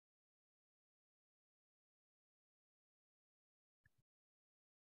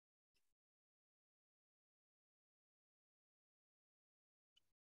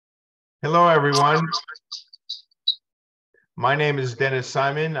Hello, everyone. My name is Denis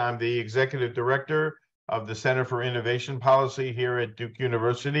Simon. I'm the Executive Director of the Center for Innovation Policy here at Duke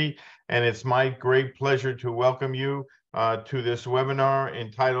University, and it's my great pleasure to welcome you to this webinar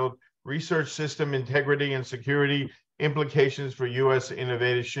entitled Research System Integrity and Security Implications for U.S.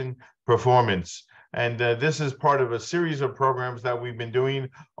 Innovation Performance. And this is part of a series of programs that we've been doing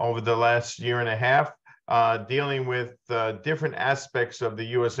over the last year and a half, dealing with different aspects of the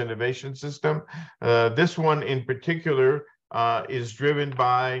U.S. innovation system. This one in particular is driven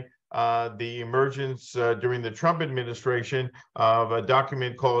by the emergence during the Trump administration of a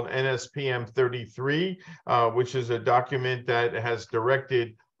document called NSPM 33, which is a document that has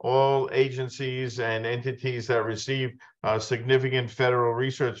directed all agencies and entities that receive significant federal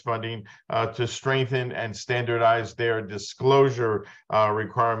research funding to strengthen and standardize their disclosure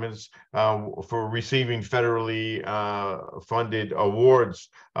requirements for receiving federally funded awards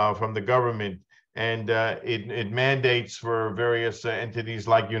from the government. And it mandates for various entities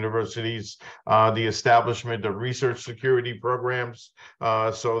like universities the establishment of research security programs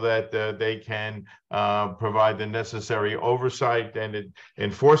so that they can provide the necessary oversight and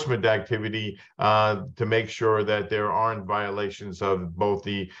enforcement activity to make sure that there aren't violations of both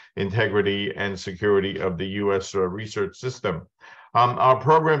the integrity and security of the U.S. research system. Our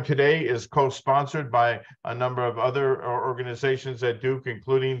program today is co-sponsored by a number of other organizations at Duke,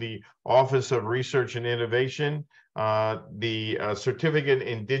 including the Office of Research and Innovation, the Certificate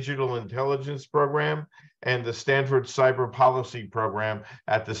in Digital Intelligence Program, and the Sanford Cyber Policy Program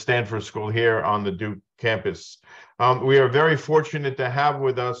at the Sanford School here on the Duke campus. We are very fortunate to have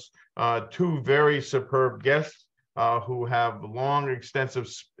with us two very superb guests who have long,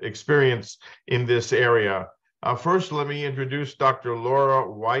 extensive experience in this area. First, let me introduce Dr. Lora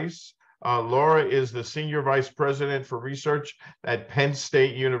Weiss. Lora is the Senior Vice President for Research at Penn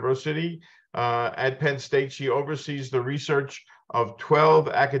State University. At Penn State, she oversees the research of 12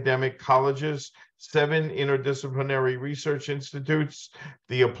 academic colleges, 7 interdisciplinary research institutes,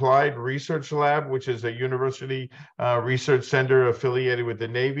 the Applied Research Lab, which is a university research center affiliated with the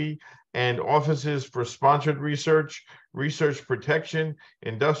Navy, and offices for sponsored research, research protection,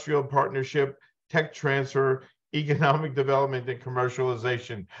 industrial partnership, tech transfer, economic development, and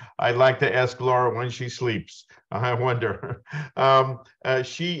commercialization. I'd like to ask Lora when she sleeps. I wonder.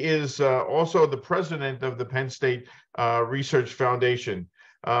 She is also the president of the Penn State Research Foundation.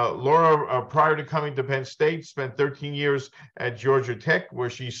 Lora, prior to coming to Penn State, spent 13 years at Georgia Tech, where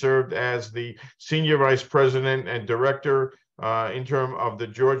she served as the senior vice president and director interim of the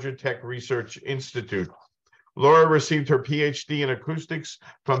Georgia Tech Research Institute. Lora received her PhD in acoustics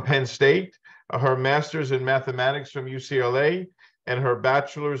from Penn State, her master's in mathematics from UCLA, and her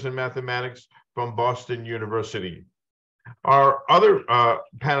bachelor's in mathematics from Boston University. Our other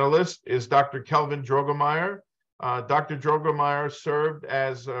panelist is Dr. Kelvin Droegemeier. Dr. Droegemeier served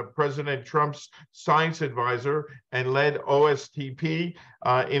as President Trump's science advisor and led OSTP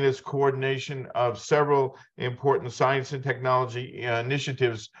in its coordination of several important science and technology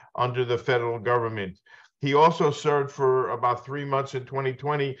initiatives under the federal government. He also served for about 3 months in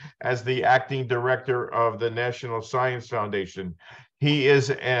 2020 as the acting director of the National Science Foundation. He is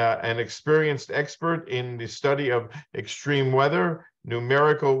an experienced expert in the study of extreme weather,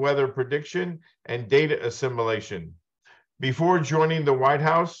 numerical weather prediction, and data assimilation. Before joining the White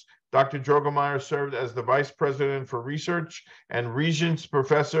House, Dr. Droegemeier served as the Vice President for Research and Regents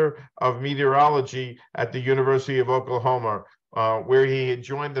Professor of Meteorology at the University of Oklahoma, where he had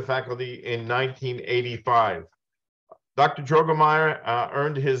joined the faculty in 1985. Dr. Droegemeier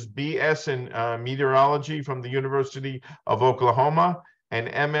earned his BS in meteorology from the University of Oklahoma and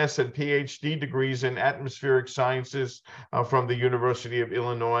MS and PhD degrees in atmospheric sciences from the University of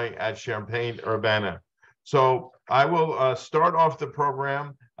Illinois at Champaign-Urbana. So I will start off the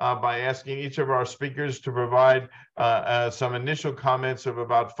program by asking each of our speakers to provide some initial comments of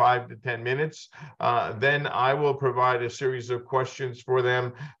about 5 to 10 minutes. Then I will provide a series of questions for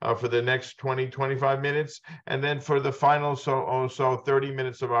them for the next 20, 25 minutes. And then for the final 30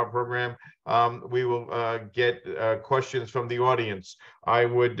 minutes of our program, we will get questions from the audience. I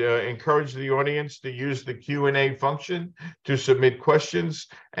would encourage the audience to use the Q&A function to submit questions,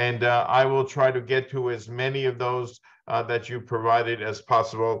 and I will try to get to as many of those that you provided as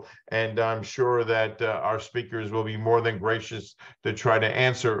possible. And I'm sure that our speakers will be more than gracious to try to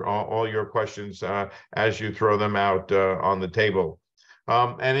answer all your questions as you throw them out on the table.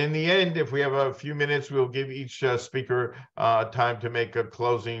 And in the end, if we have a few minutes, we'll give each speaker time to make a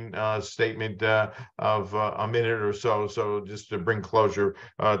closing statement of a minute or so, just to bring closure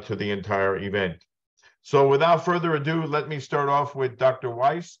to the entire event. So without further ado, let me start off with Dr.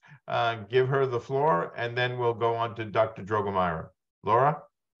 Weiss. give her the floor, and then we'll go on to Dr. Droegemeier. Lora?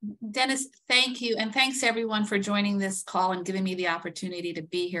 Denis, thank you. And thanks everyone for joining this call and giving me the opportunity to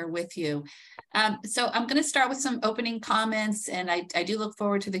be here with you. So I'm going to start with some opening comments, and I do look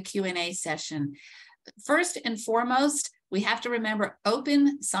forward to the Q&A session. First and foremost, we have to remember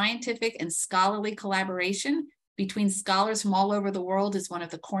open scientific and scholarly collaboration between scholars from all over the world is one of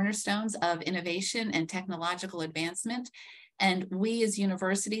the cornerstones of innovation and technological advancement. And we as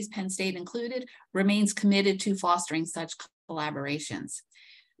universities, Penn State included, remains committed to fostering such collaborations.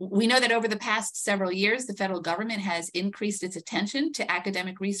 We know that over the past several years, the federal government has increased its attention to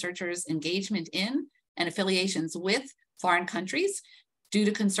academic researchers' engagement in and affiliations with foreign countries due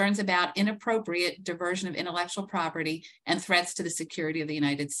to concerns about inappropriate diversion of intellectual property and threats to the security of the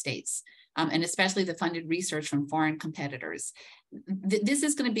United States, and especially the funded research from foreign competitors. This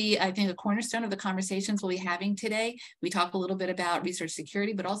is going to be, I think, a cornerstone of the conversations we'll be having today. We talk a little bit about research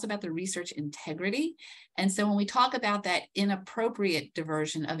security, but also about the research integrity. And so when we talk about that inappropriate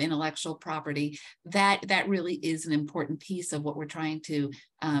diversion of intellectual property, that really is an important piece of what we're trying to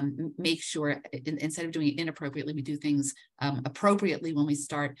make sure, instead of doing it inappropriately, we do things appropriately when we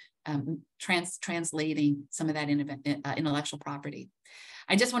start translating some of that intellectual property.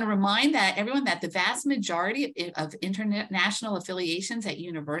 I just want to remind everyone that the vast majority of international affiliations at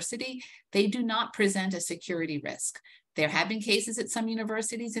university, they do not present a security risk. There have been cases at some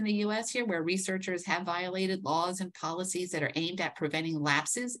universities in the US here where researchers have violated laws and policies that are aimed at preventing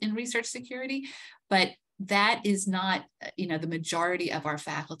lapses in research security, but that is not, the majority of our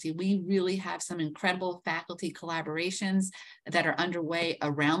faculty. We really have some incredible faculty collaborations that are underway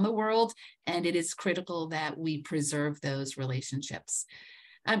around the world, and it is critical that we preserve those relationships.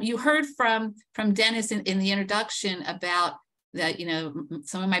 You heard from Denis in the introduction about that,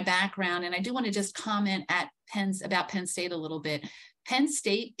 some of my background, and I do want to just comment about Penn State a little bit. Penn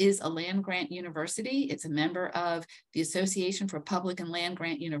State is a land-grant university. It's a member of the Association for Public and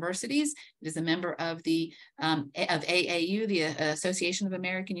Land-Grant Universities. It is a member of the AAU, the Association of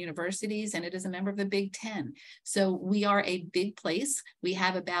American Universities, and it is a member of the Big Ten. So we are a big place. We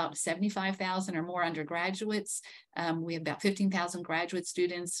have about 75,000 or more undergraduates. We have about 15,000 graduate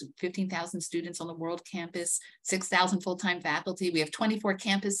students, 15,000 students on the World Campus, 6,000 full-time faculty. We have 24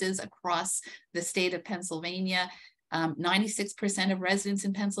 campuses across the state of Pennsylvania. 96% of residents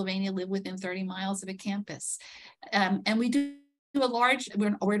in Pennsylvania live within 30 miles of a campus. And we do we're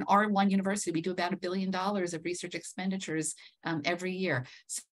an R1 university. We do about $1 billion of research expenditures every year.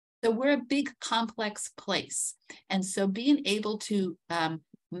 So we're a big, complex place. And so being able to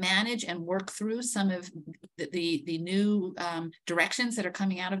manage and work through some of the new directions that are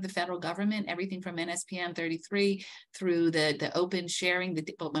coming out of the federal government, everything from NSPM 33 through the open sharing,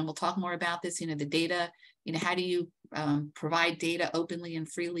 and we'll talk more about this, the data, how do you provide data openly and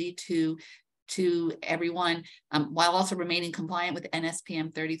freely to everyone while also remaining compliant with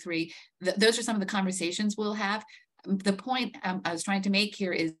NSPM 33. Those are some of the conversations we'll have. The point I was trying to make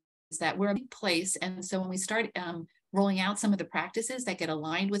here is that we're a big place. And so when we start rolling out some of the practices that get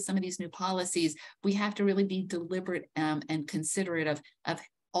aligned with some of these new policies, we have to really be deliberate and considerate of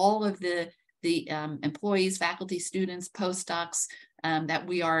all of the employees, faculty, students, postdocs that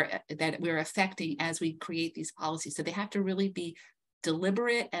we're affecting as we create these policies. So they have to really be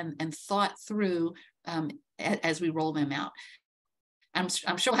deliberate and thought through as we roll them out. I'm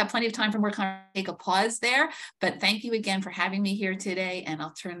sure we'll have plenty of time for more. Take a pause there, but thank you again for having me here today, and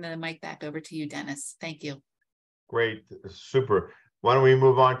I'll turn the mic back over to you, Denis. Thank you. Great, super. Why don't we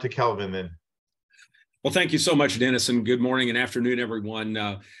move on to Kelvin then? Well, thank you so much, Denis, and good morning and afternoon,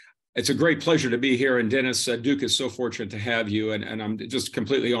 everyone. It's a great pleasure to be here, and Denis, Duke is so fortunate to have you, and I'm just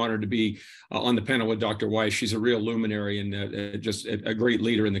completely honored to be on the panel with Dr. Weiss. She's a real luminary and just a great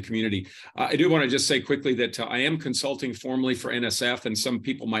leader in the community. I do want to just say quickly that I am consulting formally for NSF, and some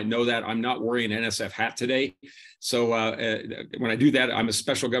people might know that. I'm not wearing an NSF hat today. So when I do that, I'm a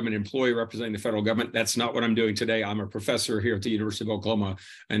special government employee representing the federal government. That's not what I'm doing today. I'm a professor here at the University of Oklahoma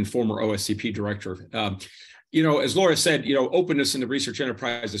and former OSCP director. As Lora said, openness in the research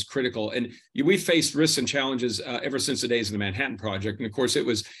enterprise is critical. And we faced risks and challenges ever since the days of the Manhattan Project. And of course, it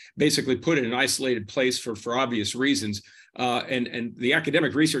was basically put in an isolated place for obvious reasons. And the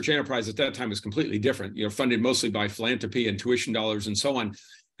academic research enterprise at that time was completely different, funded mostly by philanthropy and tuition dollars and so on.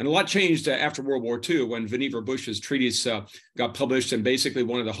 And a lot changed after World War II when Vannevar Bush's treatise got published. And basically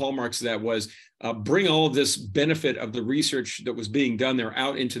one of the hallmarks of that was bring all of this benefit of the research that was being done there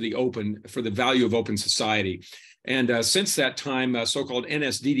out into the open for the value of open society. And since that time, so-called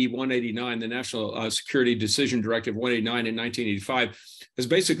NSDD 189, the National Security Decision Directive 189 in 1985, has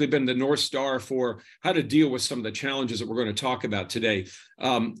basically been the North Star for how to deal with some of the challenges that we're going to talk about today.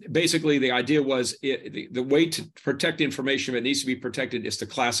 Basically, the idea was the way to protect information that needs to be protected is to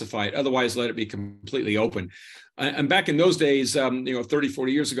classify it. Otherwise, let it be completely open. And back in those days, 30,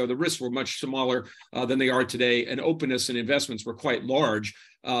 40 years ago, the risks were much smaller than they are today. And openness and investments were quite large.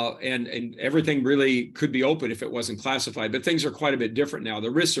 And everything really could be open if it wasn't classified. But things are quite a bit different now. The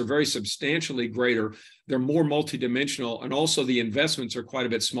risks are very substantially greater. They're more multidimensional. And also the investments are quite a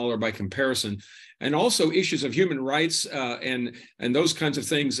bit smaller by comparison. And also issues of human rights and those kinds of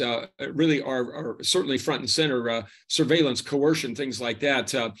things really are certainly front and center. Surveillance, coercion, things like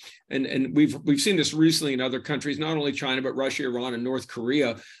that. And we've seen this recently in other countries, not only China, but Russia, Iran, and North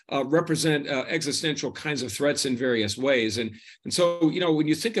Korea represent existential kinds of threats in various ways. And so, when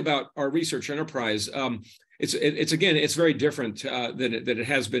you think about our research enterprise, it's very different than it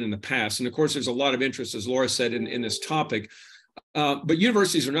has been in the past. And of course, there's a lot of interest, as Lora said, in this topic. But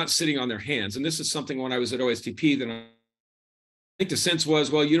universities are not sitting on their hands. And this is something when I was at OSTP that I think the sense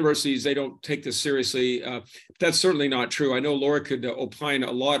was, well, universities, they don't take this seriously. That's certainly not true. I know Lora could opine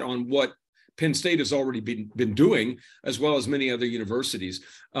a lot on what Penn State has already been doing, as well as many other universities.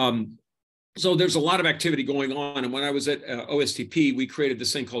 So there's a lot of activity going on. And when I was at OSTP, we created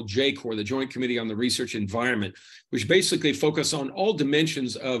this thing called JCORE, the Joint Committee on the Research Environment, which basically focus on all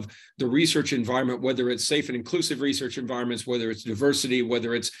dimensions of the research environment, whether it's safe and inclusive research environments, whether it's diversity,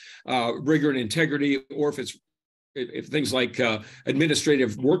 whether it's rigor and integrity, or if things like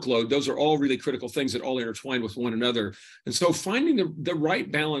administrative workload. Those are all really critical things that all intertwine with one another. And so finding the right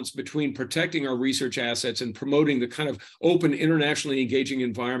balance between protecting our research assets and promoting the kind of open, internationally engaging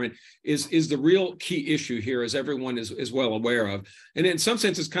environment is the real key issue here, as everyone is well aware of. And in some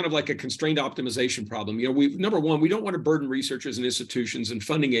sense, it's kind of like a constrained optimization problem. Number one, we don't want to burden researchers and institutions and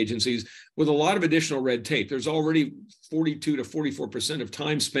funding agencies with a lot of additional red tape. There's already 42 to 44% of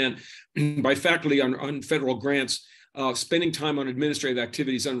time spent by faculty on federal grants spending time on administrative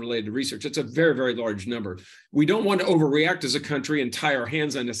activities unrelated to research. It's a very, very large number. We don't want to overreact as a country and tie our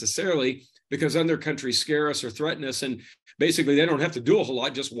hands unnecessarily because other countries scare us or threaten us. And basically, they don't have to do a whole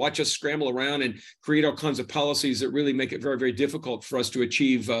lot, just watch us scramble around and create all kinds of policies that really make it very, very difficult for us to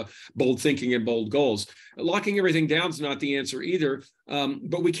achieve bold thinking and bold goals. Locking everything down is not the answer either,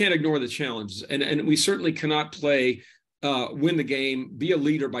 but we can't ignore the challenges. And we certainly cannot win the game, be a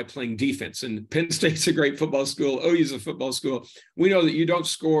leader by playing defense. And Penn State's a great football school. OU's a football school. We know that you don't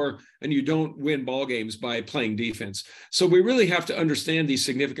score and you don't win ball games by playing defense. So we really have to understand these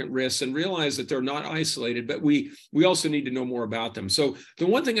significant risks and realize that they're not isolated, but we also need to know more about them. So the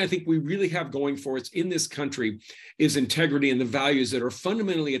one thing I think we really have going for us in this country is integrity and the values that are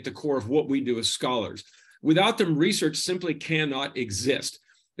fundamentally at the core of what we do as scholars. Without them, research simply cannot exist.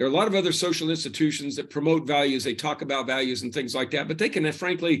 There are a lot of other social institutions that promote values. They talk about values and things like that, but they can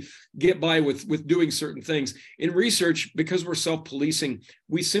frankly get by with doing certain things. In research, because we're self-policing,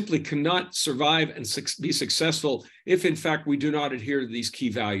 we simply cannot survive and be successful if, in fact, we do not adhere to these key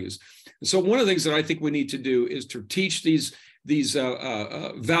values. And so one of the things that I think we need to do is to teach these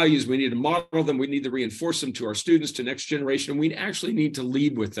values. We need to model them. We need to reinforce them to our students, to next generation, and we actually need to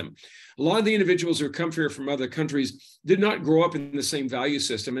lead with them. A lot of the individuals who come here from other countries did not grow up in the same value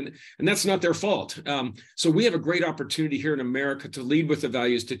system, and that's not their fault. So we have a great opportunity here in America to lead with the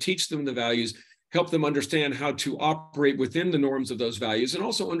values, to teach them the values, help them understand how to operate within the norms of those values, and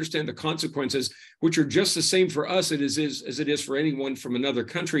also understand the consequences, which are just the same for us as it is for anyone from another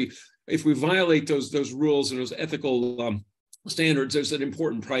country. If we violate those rules and those ethical standards, there's an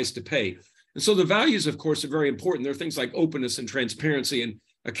important price to pay. And so the values, of course, are very important. There are things like openness and transparency and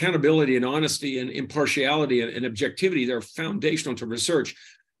accountability and honesty and impartiality and objectivity. They're foundational to research.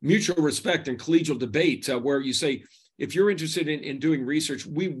 Mutual respect and collegial debate, where you say, if you're interested in doing research,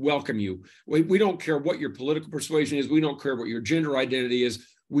 we welcome you. We don't care what your political persuasion is. We don't care what your gender identity is.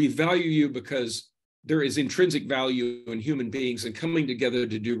 We value you because there is intrinsic value in human beings, and coming together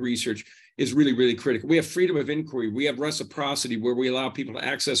to do research is really, really critical. We have freedom of inquiry. We have reciprocity, where we allow people to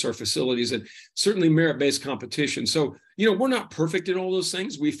access our facilities, and certainly merit-based competition. So, we're not perfect in all those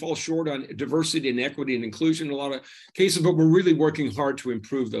things. We fall short on diversity and equity and inclusion in a lot of cases, but we're really working hard to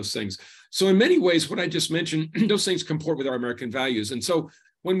improve those things. So in many ways, what I just mentioned, those things comport with our American values. And so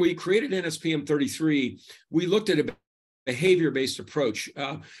when we created NSPM 33, we looked at a behavior-based approach,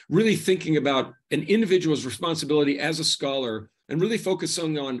 really thinking about an individual's responsibility as a scholar and really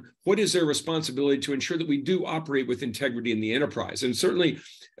focusing on what is their responsibility to ensure that we do operate with integrity in the enterprise. And certainly,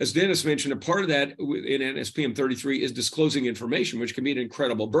 as Denis mentioned, a part of that in NSPM 33 is disclosing information, which can be an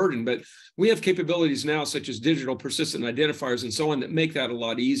incredible burden. But we have capabilities now, such as digital persistent identifiers and so on, that make that a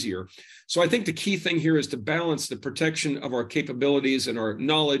lot easier. So I think the key thing here is to balance the protection of our capabilities and our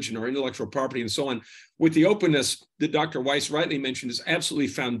knowledge and our intellectual property and so on with the openness that Dr. Weiss rightly mentioned is absolutely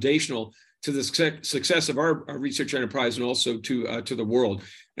foundational to the success of our research enterprise and also to the world.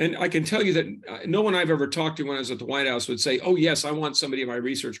 And I can tell you that no one I've ever talked to when I was at the White House would say, oh, yes, I want somebody in my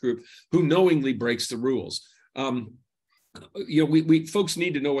research group who knowingly breaks the rules. We folks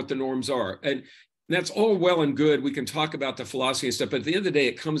need to know what the norms are. And that's all well and good. We can talk about the philosophy and stuff, but at the end of the day,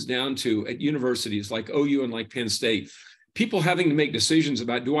 it comes down to at universities like OU and like Penn State, people having to make decisions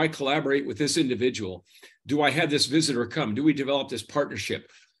about, do I collaborate with this individual? Do I have this visitor come? Do we develop this partnership?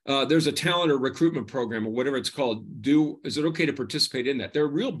 There's a talent or recruitment program or whatever it's called. Is it okay to participate in that? There are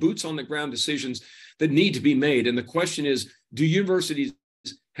real boots on the ground decisions that need to be made. And the question is, do universities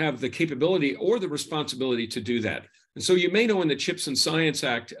have the capability or the responsibility to do that? And so you may know in the CHIPS and Science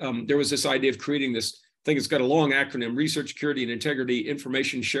Act, there was this idea of creating this thing. It's got a long acronym, Research, Security, and Integrity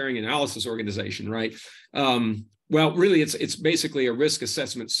Information Sharing Analysis Organization, right? Well, really, it's basically a risk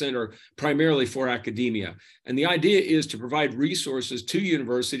assessment center primarily for academia. And the idea is to provide resources to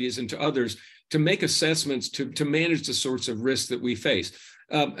universities and to others to make assessments to manage the sorts of risks that we face.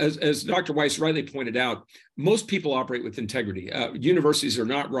 As Dr. Weiss rightly pointed out, most people operate with integrity. Universities are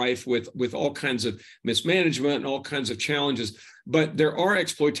not rife with all kinds of mismanagement and all kinds of challenges, but there are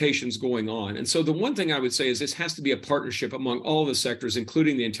exploitations going on. And so the one thing I would say is this has to be a partnership among all the sectors,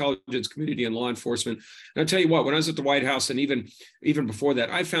 including the intelligence community and law enforcement. And I'll tell you what, when I was at the White House and even before that,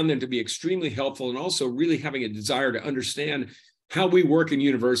 I found them to be extremely helpful and also really having a desire to understand how we work in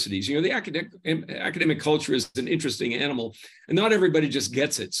universities. You know, the academic culture is an interesting animal, and not everybody just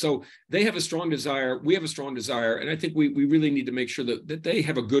gets it. So they have a strong desire, we have a strong desire, and I think we really need to make sure that they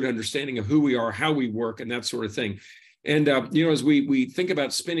have a good understanding of who we are, how we work, and that sort of thing. And, as we think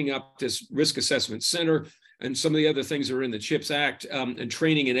about spinning up this risk assessment center and some of the other things that are in the CHIPS Act and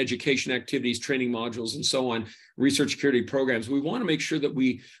training and education activities, training modules, and so on, research security programs, we want to make sure that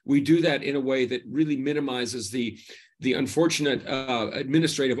we do that in a way that really minimizes the unfortunate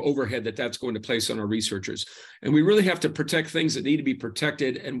administrative overhead that's going to place on our researchers. And we really have to protect things that need to be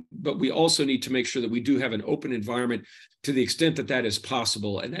protected, but we also need to make sure that we do have an open environment to the extent that is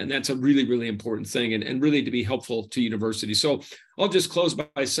possible. And that's a really, really important thing and really to be helpful to universities. So I'll just close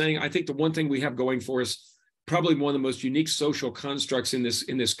by saying, I think the one thing we have going for us, probably one of the most unique social constructs in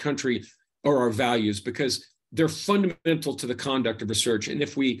this country, are our values, because they're fundamental to the conduct of research. And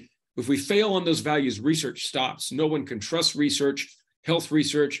if we fail on those values, research stops. No one can trust research, health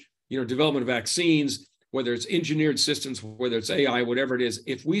research, development of vaccines, whether it's engineered systems, whether it's AI, whatever it is.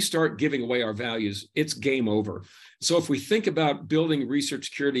 If we start giving away our values, it's game over. So if we think about building research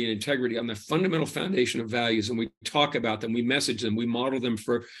security and integrity on the fundamental foundation of values, and we talk about them, we message them, we model them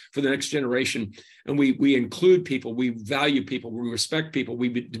for the next generation, and we include people, we value people, we respect people, we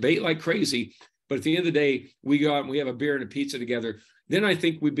debate like crazy, but at the end of the day, we go out and we have a beer and a pizza together, then I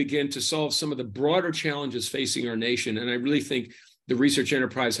think we begin to solve some of the broader challenges facing our nation. And I really think the research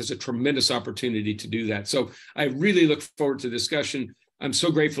enterprise has a tremendous opportunity to do that. So I really look forward to the discussion. I'm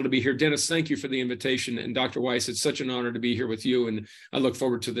so grateful to be here. Denis, thank you for the invitation. And Dr. Weiss, it's such an honor to be here with you. And I look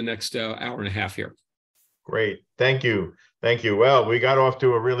forward to the next hour and a half here. Great. Thank you. Thank you. Well, we got off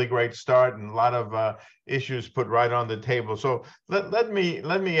to a really great start and a lot of issues put right on the table. So let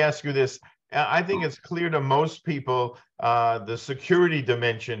me ask you this. I think it's clear to most people the security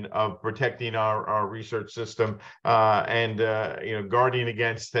dimension of protecting our research system and guarding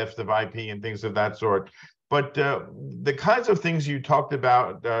against theft of IP and things of that sort. But the kinds of things you talked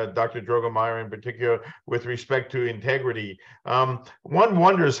about, Dr. Droegemeier in particular, with respect to integrity, one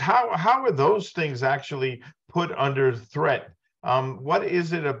wonders how are those things actually put under threat? What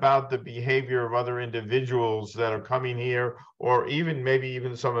is it about the behavior of other individuals that are coming here, or maybe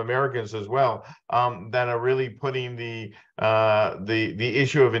even some Americans as well, that are really putting the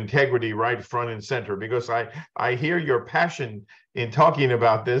issue of integrity right front and center? Because I hear your passion in talking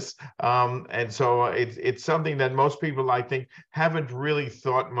about this, and so it's something that most people, I think, haven't really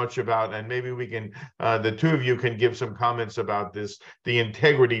thought much about. And maybe we can, the two of you can give some comments about this, the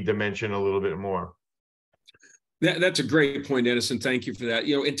integrity dimension, a little bit more. That's a great point, Denis, and thank you for that.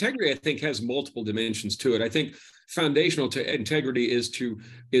 Integrity, I think, has multiple dimensions to it. I think foundational to integrity is to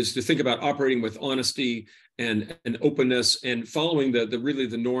think about operating with honesty and openness and following the really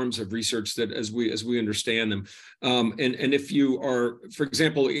the norms of research that as we understand them. And if you are, for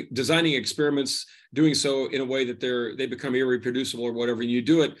example, designing experiments, doing so in a way that they become irreproducible or whatever, and you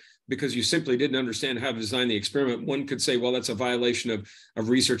do it because you simply didn't understand how to design the experiment, one could say, well, that's a violation of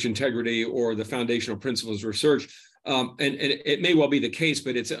research integrity or the foundational principles of research. And it may well be the case,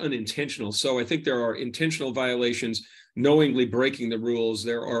 but it's unintentional. So I think there are intentional violations, knowingly breaking the rules.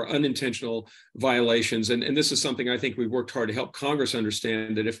 There are unintentional violations. And this is something I think we've worked hard to help Congress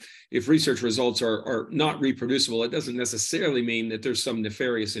understand, that if research results are not reproducible, it doesn't necessarily mean that there's some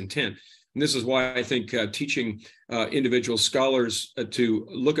nefarious intent. And this is why I think teaching individual scholars to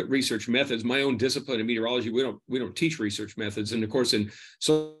look at research methods. My own discipline in meteorology, we don't teach research methods, and of course in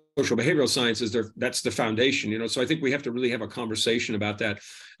social behavioral sciences, that's the foundation. So I think we have to really have a conversation about that.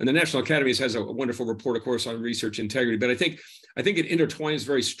 And the National Academies has a wonderful report, of course, on research integrity. But I think it intertwines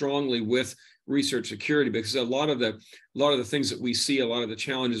very strongly with research security, because a lot of the things that we see, a lot of the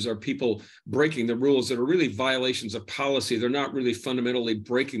challenges are people breaking the rules that are really violations of policy. They're not really fundamentally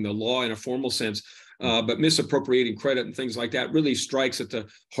breaking the law in a formal sense, but misappropriating credit and things like that really strikes at the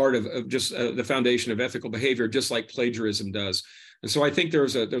heart of just the foundation of ethical behavior, just like plagiarism does. And so I think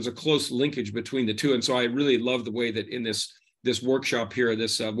there's a close linkage between the two. And so I really love the way that in this workshop here,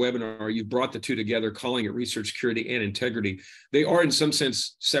 this webinar, you brought the two together, calling it research security and integrity. They are in some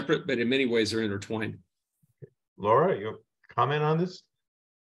sense separate, but in many ways they're intertwined. Laura, your comment on this?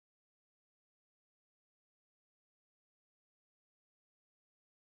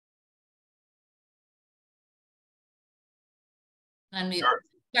 Unmute.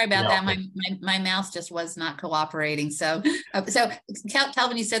 Sorry about that. My mouse just was not cooperating. So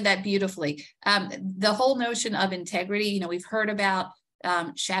Kelvin, you said that beautifully. The whole notion of integrity, we've heard about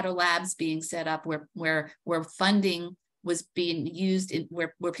shadow labs being set up where funding was being used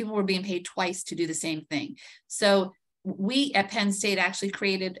where people were being paid twice to do the same thing. So we at Penn State actually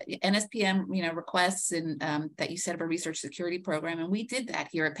created NSPM, requests and that you set up a research security program. And we did that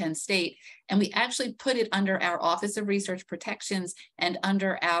here at Penn State. And we actually put it under our Office of Research Protections and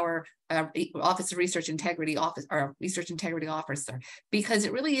under our Office of Research Integrity Office, or Research Integrity Officer, because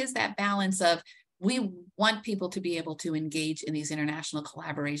it really is that balance of, we want people to be able to engage in these international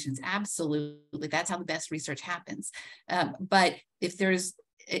collaborations. Absolutely. That's how the best research happens. But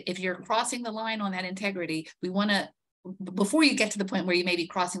if you're crossing the line on that integrity, we want to, before you get to the point where you may be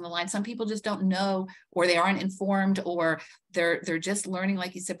crossing the line, some people just don't know, or they aren't informed, or they're just learning.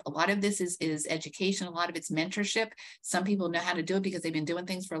 Like you said, a lot of this is education, a lot of it's mentorship. Some people know how to do it because they've been doing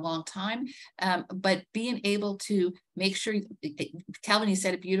things for a long time. But being able to make sure, Kelvin, you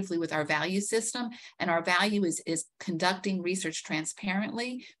said it beautifully with our value system, and our value is conducting research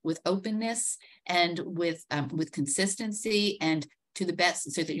transparently, with openness, and with consistency, and to the best,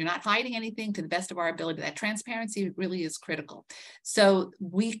 so that you're not hiding anything, to the best of our ability. That transparency really is critical. So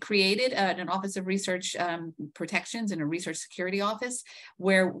we created an Office of Research Protections and a Research Security Office,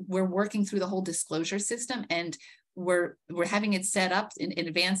 where we're working through the whole disclosure system, and we're having it set up in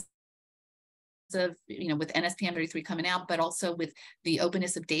advance of, with NSPM 33 coming out, but also with the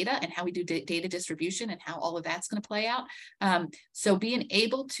openness of data and how we do data distribution and how all of that's going to play out. So being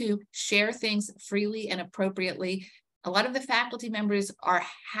able to share things freely and appropriately. A lot of the faculty members are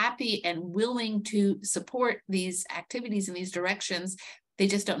happy and willing to support these activities in these directions. They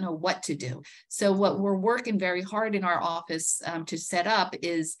just don't know what to do. So what we're working very hard in our office to set up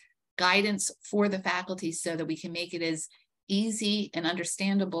is guidance for the faculty, so that we can make it as easy and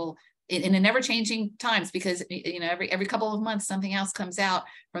understandable in an ever-changing times, because every couple of months something else comes out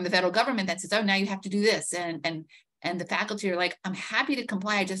from the federal government that says, oh, now you have to do this, and the faculty are like, I'm happy to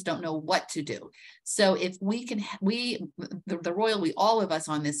comply, I just don't know what to do. So if we can, the Royal, all of us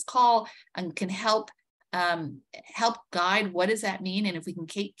on this call, can help guide what does that mean, and if we can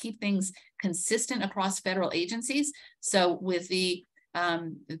keep things consistent across federal agencies. So with the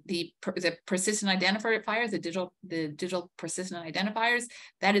persistent identifiers, the digital persistent identifiers,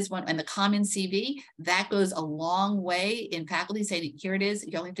 that is one, and the common CV, that goes a long way in faculty saying, here it is,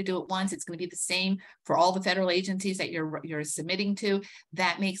 you only have to do it once, it's going to be the same for all the federal agencies that you're submitting to.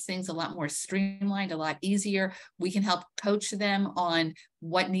 That makes things a lot more streamlined, a lot easier. We can help coach them on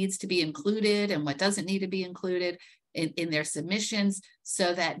what needs to be included and what doesn't need to be included in their submissions,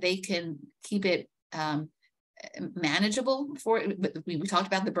 so that they can keep it manageable for. We talked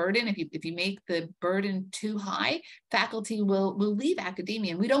about the burden. If you make the burden too high, faculty will leave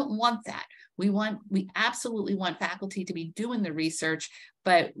academia, and we don't want that. We absolutely want faculty to be doing the research,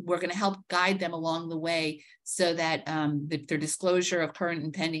 but we're going to help guide them along the way so that their disclosure of current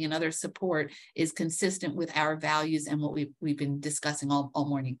and pending and other support is consistent with our values and what we've been discussing all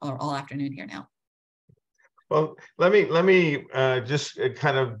morning or all afternoon here now. Well, let me just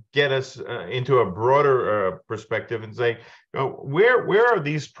kind of get us into a broader perspective and say, where are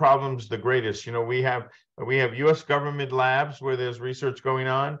these problems the greatest? You know, we have U.S. government labs where there's research going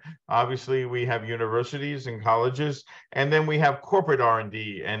on. Obviously, we have universities and colleges, and then we have corporate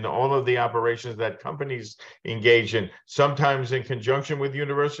R&D and all of the operations that companies engage in, sometimes in conjunction with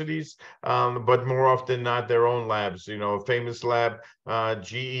universities, but more often not their own labs. You know, a famous lab,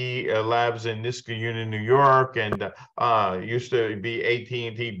 GE labs in Niskayuna, New York, and used to be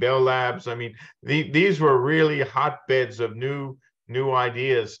AT&T Bell Labs. I mean, these were really hotbeds of new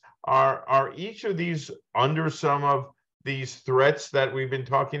ideas. Are each of these under some of these threats that we've been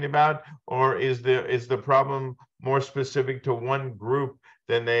talking about, or is the problem more specific to one group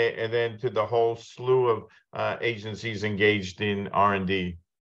than to the whole slew of agencies engaged in R&D?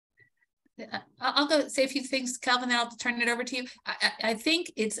 I'll go say a few things, Kelvin, then I'll turn it over to you. I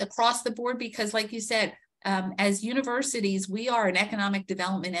think it's across the board because, like you said, as universities, we are an economic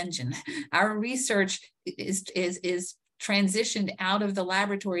development engine. Our research is transitioned out of the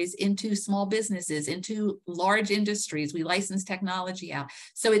laboratories into small businesses, into large industries. We license technology out.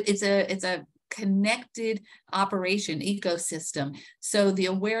 So it's a connected operation ecosystem. So the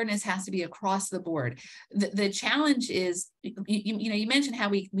awareness has to be across the board. The challenge is, you mentioned how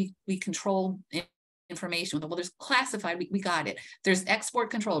we control information. Well, there's classified, we got it. There's export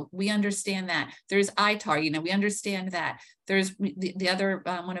control, we understand that. There's ITAR, we understand that. There's the other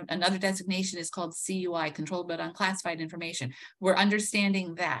another designation is called CUI, controlled but unclassified information. We're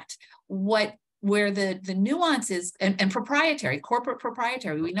understanding that. Where the nuances and proprietary, corporate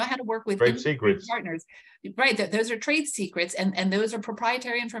proprietary, we know how to work with trade secrets partners, right? Those are trade secrets, and those are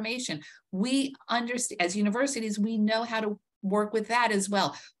proprietary information. We understand, as universities, we know how to work with that as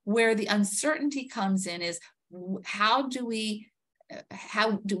well. Where the uncertainty comes in is how do we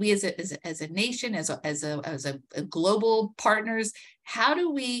as a nation, as a global partners, how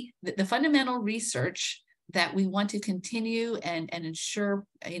do we the fundamental research that we want to continue and ensure,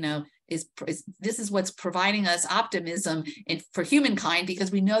 this is what's providing us optimism for humankind,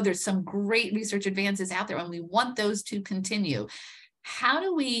 because we know there's some great research advances out there and we want those to continue. How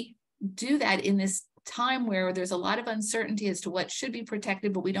do we do that in this time where there's a lot of uncertainty as to what should be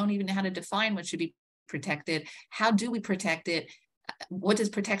protected, but we don't even know how to define what should be protected? How do we protect it? What does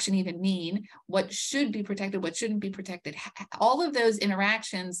protection even mean? What should be protected? What shouldn't be protected? All of those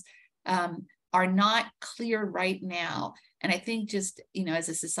interactions are not clear right now. And I think just, as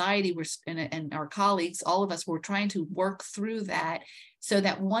a society, and our colleagues, all of us, we're trying to work through that so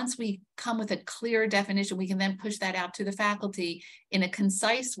that once we come with a clear definition, we can then push that out to the faculty in a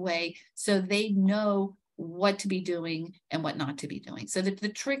concise way so they know what to be doing and what not to be doing. So the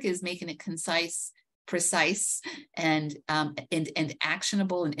trick is making it concise, precise, and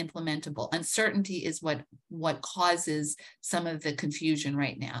actionable and implementable. Uncertainty is what causes some of the confusion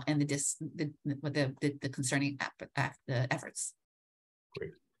right now and the concerning efforts.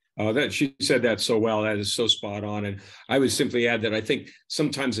 Great. That she said that so well. That is so spot on. And I would simply add that I think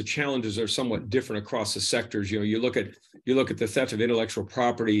sometimes the challenges are somewhat different across the sectors. You look at the theft of intellectual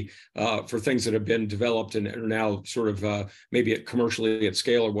property for things that have been developed and are now sort of maybe commercially at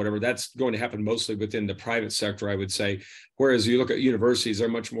scale or whatever. That's going to happen mostly within the private sector, I would say. Whereas you look at universities, they're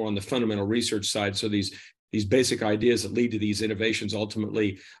much more on the fundamental research side. So these basic ideas that lead to these innovations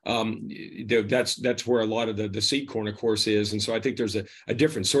ultimately, that's where a lot of the seed corn, of course, is. And so I think there's a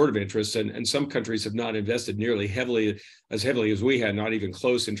different sort of interest, and some countries have not invested nearly as heavily as we had, not even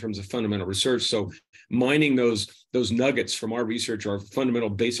close in terms of fundamental research. So mining those nuggets from our research, our fundamental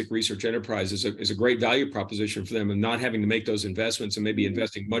basic research enterprise is a great value proposition for them, and not having to make those investments and maybe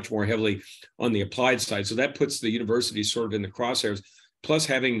investing much more heavily on the applied side. So that puts the universities sort of in the crosshairs. Plus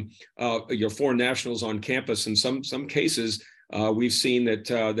having your foreign nationals on campus. In some cases, we've seen that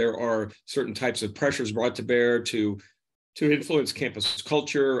there are certain types of pressures brought to bear to influence campus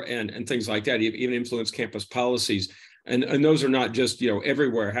culture and things like that, even influence campus policies. And those are not just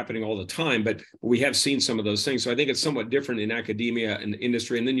everywhere happening all the time, but we have seen some of those things. So I think it's somewhat different in academia and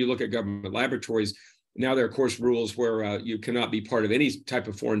industry. And then you look at government laboratories. Now there are, of course, rules where you cannot be part of any type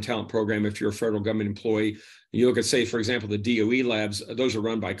of foreign talent program if you're a federal government employee. You look at, say, for example, the DOE labs, those are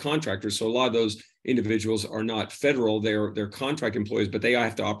run by contractors. So a lot of those individuals are not federal, they're contract employees, but they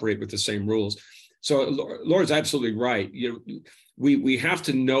have to operate with the same rules. So Laura's absolutely right. We have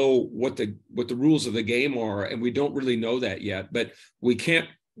to know what the rules of the game are, and we don't really know that yet. But we can't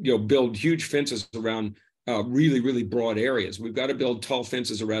build huge fences around really, really broad areas. We've got to build tall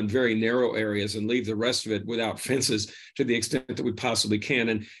fences around very narrow areas and leave the rest of it without fences to the extent that we possibly can.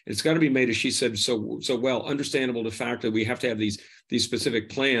 And it's got to be made, as she said, so well understandable the fact that we have to have these specific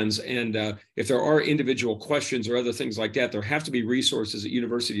plans. And if there are individual questions or other things like that, there have to be resources that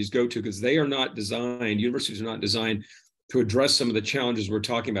universities go to, because universities are not designed to address some of the challenges we're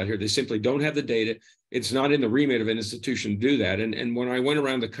talking about here. They simply don't have the data. It's not in the remit of an institution to do that. And when I went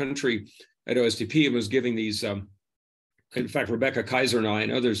around the country at OSTP and was giving these, in fact, Rebecca Kaiser and I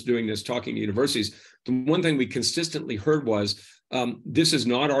and others doing this, talking to universities, the one thing we consistently heard was, this is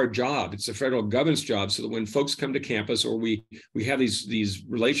not our job. It's the federal government's job. So that when folks come to campus, or we have these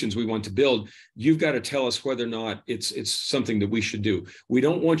relations we want to build, you've got to tell us whether or not it's something that we should do. We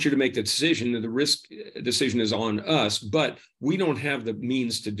don't want you to make the decision, and the risk decision is on us, but we don't have the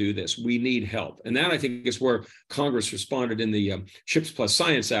means to do this. We need help. And that, I think, is where Congress responded in the CHIPS Plus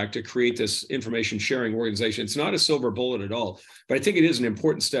Science Act to create this information sharing organization. It's not a silver bullet at all, but I think it is an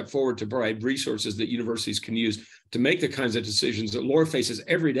important step forward to provide resources that universities can use to make the kinds of decisions that Laura faces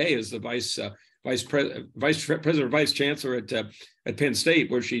every day as the vice president, vice chancellor at Penn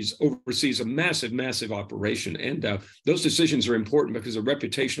State, where she's oversees a massive operation. And those decisions are important because the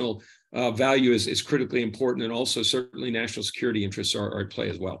reputational value is critically important, and also certainly national security interests are at play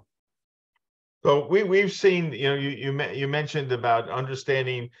as well. So we've seen, you mentioned about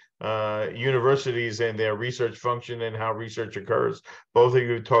understanding universities and their research function and how research occurs. Both of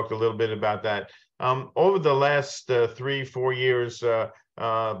you talked a little bit about that. Over the last 3-4 years,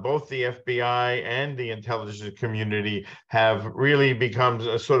 both the FBI and the intelligence community have really become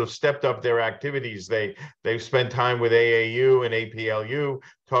sort of stepped up their activities. They've spent time with AAU and APLU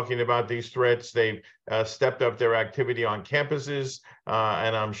talking about these threats. They've stepped up their activity on campuses,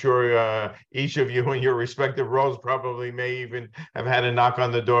 and I'm sure each of you in your respective roles probably may even have had a knock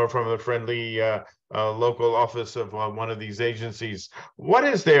on the door from a friendly local office of one of these agencies. What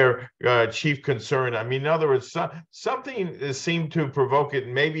is their chief concern? I mean, in other words, something seemed to provoke it.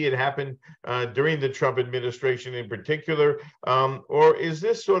 Maybe it happened during the Trump administration in particular, or is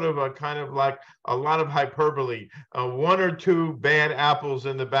this sort of a kind of like a lot of hyperbole? One or two bad apples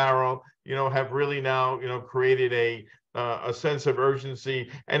in the barrel, have really now, created a sense of urgency.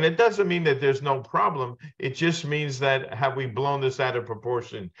 And it doesn't mean that there's no problem. It just means that have we blown this out of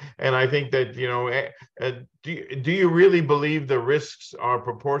proportion? And I think that, do you really believe the risks are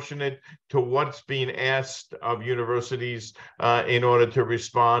proportionate to what's being asked of universities in order to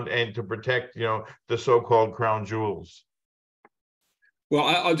respond and to protect, the so-called crown jewels? Well,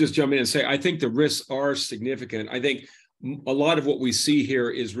 I'll just jump in and say, I think the risks are significant. I think a lot of what we see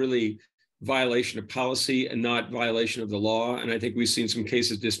here is really violation of policy and not violation of the law. And I think we've seen some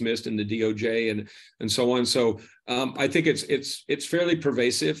cases dismissed in the DOJ and so on. So I think it's fairly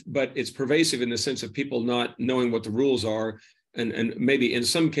pervasive, but it's pervasive in the sense of people not knowing what the rules are, and maybe in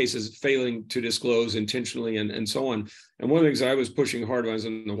some cases failing to disclose intentionally and so on. And one of the things I was pushing hard when I was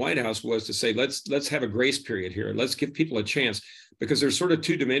in the White House was to say, let's have a grace period here. Let's give people a chance, because there's sort of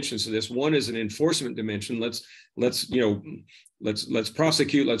two dimensions to this. One is an enforcement dimension. Let's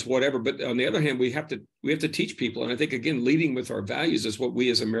prosecute, let's whatever. But on the other hand, we have to teach people. And I think, again, leading with our values is what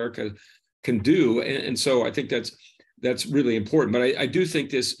we as America can do. And so I think that's really important. But I do think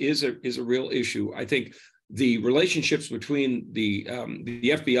this is a real issue. I think the relationships between the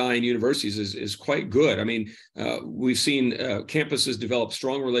FBI and universities is quite good. I mean, we've seen campuses develop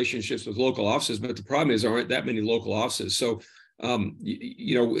strong relationships with local offices, but the problem is there aren't that many local offices. So, I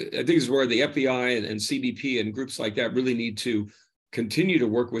think this is where the FBI and CBP and groups like that really need to continue to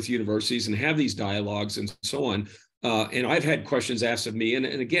work with universities and have these dialogues and so on. And I've had questions asked of me, and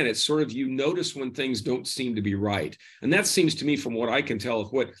again, it's sort of, notice when things don't seem to be right. And that seems to me, from what I can tell,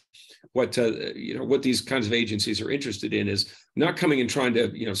 of what these kinds of agencies are interested in is not coming and trying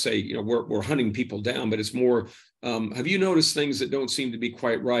to, say, we're hunting people down, but it's more, have you noticed things that don't seem to be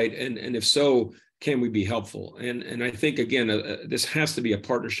quite right? And if so, can we be helpful? And I think, again, this has to be a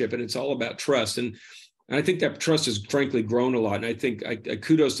partnership, and it's all about trust. And I think that trust has frankly grown a lot. And I think I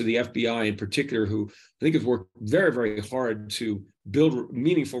kudos to the FBI in particular, who I think has worked very, very hard to build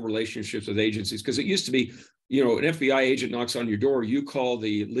meaningful relationships with agencies. Because it used to be, an FBI agent knocks on your door, you call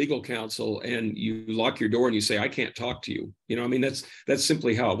the legal counsel and you lock your door and you say, I can't talk to you. That's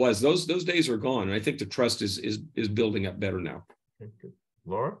simply how it was. Those days are gone. And I think the trust is building up better now.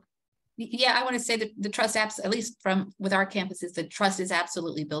 Laura? Yeah, I want to say that the trust, at least with our campuses, the trust is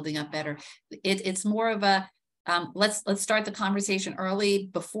absolutely building up better. It's more of a let's start the conversation early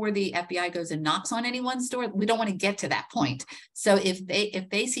before the FBI goes and knocks on anyone's door. We don't want to get to that point. So if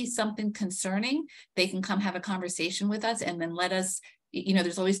they see something concerning, they can come have a conversation with us and then let us.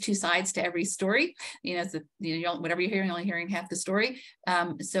 There's always two sides to every story. Whatever you're hearing, you're only hearing half the story.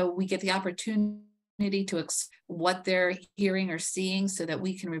 So we get the opportunity to what they're hearing or seeing so that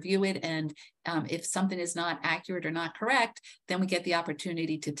we can review it. And if something is not accurate or not correct, then we get the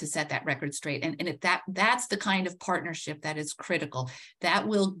opportunity to set that record straight. And that's the kind of partnership that is critical. That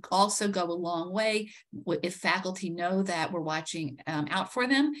will also go a long way if faculty know that we're watching out for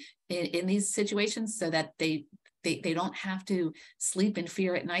them in these situations so that they don't have to sleep in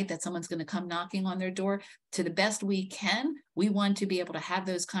fear at night that someone's going to come knocking on their door. To the best we can, we want to be able to have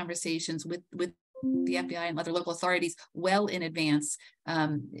those conversations with the FBI and other local authorities well in advance,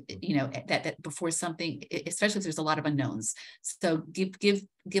 that before something, especially if there's a lot of unknowns. So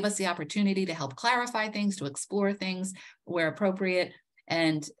give us the opportunity to help clarify things, to explore things where appropriate,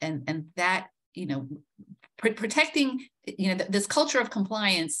 and that, protecting, this culture of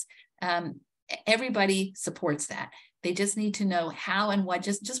compliance. Everybody supports that. They just need to know how and what,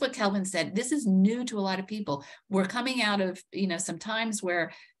 just what Kelvin said. This is new to a lot of people. We're coming out of, some times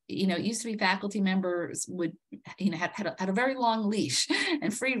where, it used to be faculty members would, had a very long leash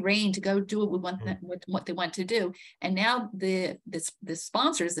and free reign to go do what we want them, what they want to do. And now the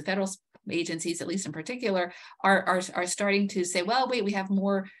sponsors, the federal agencies, at least in particular, are starting to say, well, wait, we have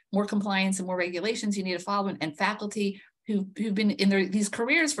more compliance and more regulations you need to follow, and faculty who've been in these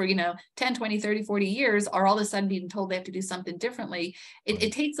careers for 10, 20, 30, 40 years are all of a sudden being told they have to do something differently.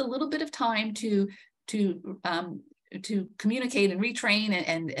 It takes a little bit of time to communicate and retrain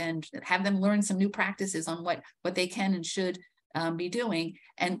and have them learn some new practices on what they can and should be doing.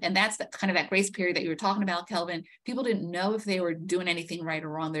 And that's that grace period that you were talking about, Kelvin. People didn't know if they were doing anything right or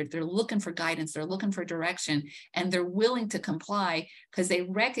wrong. They're looking for guidance, they're looking for direction, and they're willing to comply because they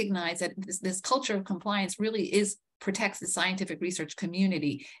recognize that this culture of compliance really protects the scientific research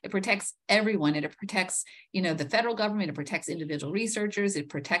community. It protects everyone. It protects, the federal government. It protects individual researchers. It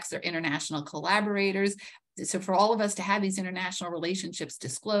protects their international collaborators. So for all of us to have these international relationships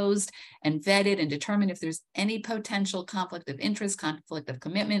disclosed and vetted and determine if there's any potential conflict of interest, conflict of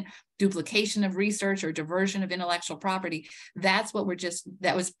commitment, duplication of research, or diversion of intellectual property, that's what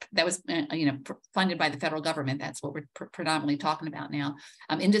that was funded by the federal government. That's what we're predominantly talking about now.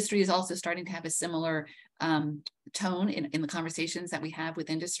 Industry is also starting to have a similar tone in the conversations that we have with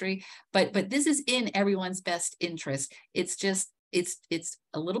industry, but this is in everyone's best interest. It's just it's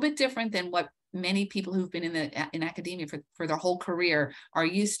a little bit different than what many people who've been in academia for their whole career are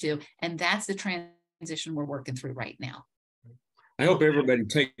used to, and that's the transition we're working through right now. I hope everybody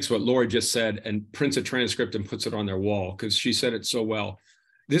takes what Lora just said and prints a transcript and puts it on their wall, because she said it so well.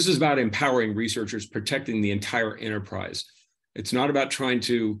 This is about empowering researchers, protecting the entire enterprise. It's not about trying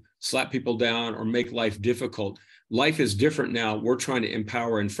to slap people down or make life difficult. Life is different now. We're trying to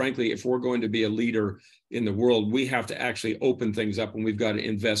empower. And frankly, if we're going to be a leader in the world, we have to actually open things up, and we've got to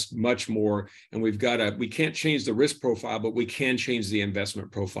invest much more. And we can't change the risk profile, but we can change the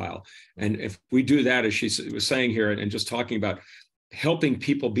investment profile. And if we do that, as she was saying here, and just talking about helping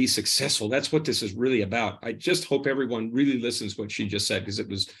people be successful, that's what this is really about. I just hope everyone really listens to what she just said,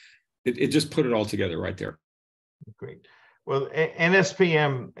 because it just put it all together right there. Great. Well,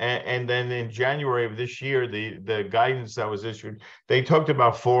 NSPM, and then in January of this year, the guidance that was issued, they talked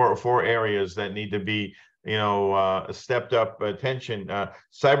about four areas that need to be, stepped up attention: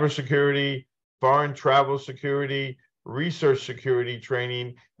 cybersecurity, foreign travel security, research security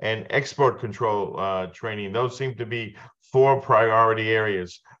training, and export control training. Those seem to be four priority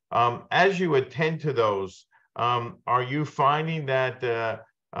areas. As you attend to those, are you finding that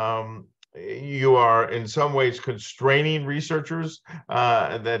you are in some ways constraining researchers,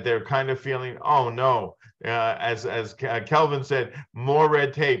 that they're kind of feeling, oh no, as Kelvin said, more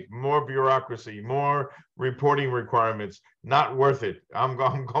red tape, more bureaucracy, more reporting requirements, not worth it. I'm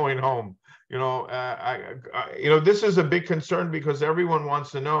going home. This is a big concern, because everyone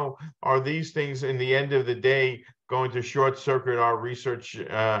wants to know, are these things in the end of the day going to short circuit our research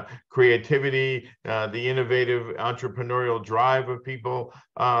creativity, the innovative entrepreneurial drive of people,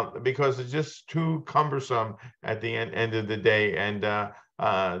 because it's just too cumbersome at the end of the day. And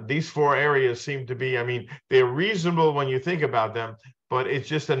these four areas seem to be, they're reasonable when you think about them, but it's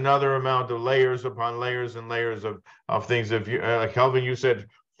just another amount of layers upon layers and layers of things. If you, Kelvin, you said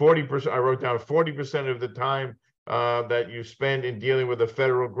 40%, I wrote down 40% of the time that you spend in dealing with a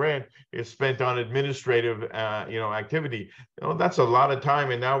federal grant is spent on administrative, activity. That's a lot of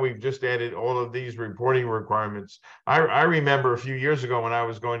time. And now we've just added all of these reporting requirements. I remember a few years ago when I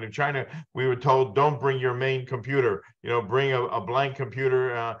was going to China, we were told, don't bring your main computer, bring a blank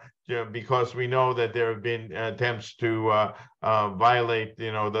computer, because we know that there have been attempts to violate,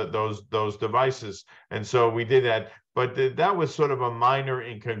 those devices. And so we did that. But that was sort of a minor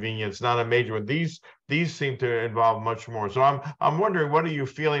inconvenience, not a major one. These seem to involve much more. So I'm wondering, what are you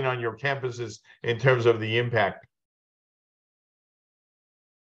feeling on your campuses in terms of the impact?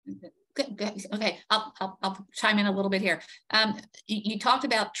 Okay, I'll chime in a little bit here. You talked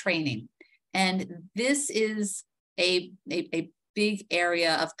about training, and this is a big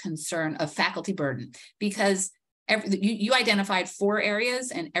area of concern of faculty burden, because you identified 4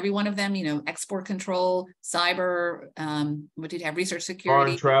 areas, and every one of them, export control, cyber, what did you have? Research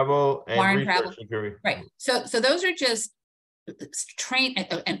security, foreign travel, and foreign research travel. security. Right. So those are just train.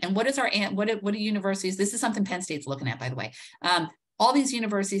 And what are universities? This is something Penn State's looking at, by the way. All these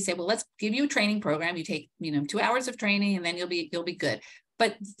universities say, well, let's give you a training program. You take, 2 hours of training, and then you'll be good.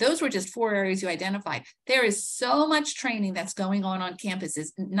 But those were just 4 areas you identified. There is so much training that's going on campuses,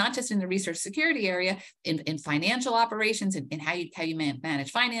 not just in the research security area, in financial operations, in how you manage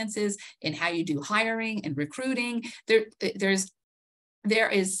finances, in how you do hiring and recruiting. There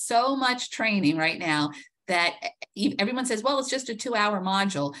is so much training right now that everyone says, well, it's just a 2-hour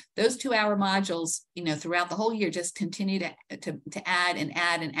module. Those 2-hour modules, throughout the whole year, just continue to add and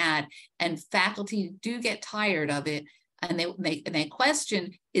add and add. And faculty do get tired of it. And they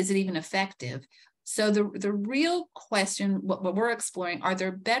question, is it even effective? So the real question, what we're exploring, are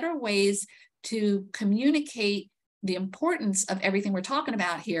there better ways to communicate the importance of everything we're talking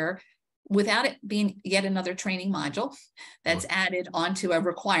about here without it being yet another training module that's added onto a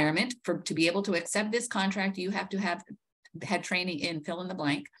requirement to be able to accept this contract? You have to have had training in fill in the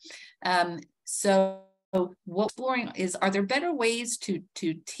blank. So what we're exploring is, are there better ways to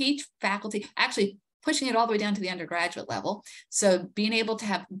teach faculty, actually pushing it all the way down to the undergraduate level? So being able to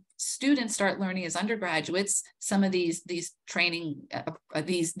have students start learning as undergraduates some of these training,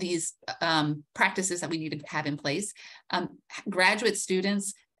 these practices that we need to have in place, graduate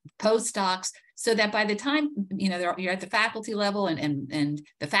students, postdocs, so that by the time you're at the faculty level and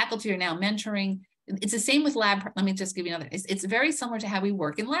the faculty are now mentoring. It's the same with lab. Let me just give you another. It's very similar to how we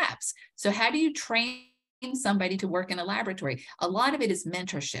work in labs. So how do you train somebody to work in a laboratory? A lot of it is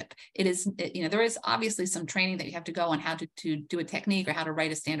mentorship. It is, there is obviously some training that you have to go on how to do a technique, or how to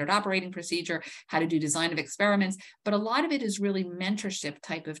write a standard operating procedure, how to do design of experiments, but a lot of it is really mentorship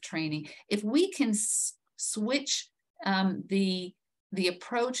type of training. If we can switch the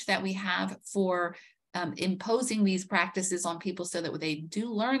approach that we have for imposing these practices on people so that they do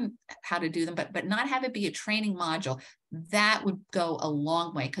learn how to do them, but not have it be a training module, that would go a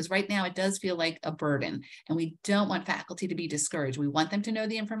long way. Because right now it does feel like a burden, and we don't want faculty to be discouraged. We want them to know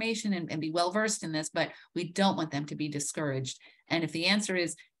the information and be well-versed in this, but we don't want them to be discouraged. And if the answer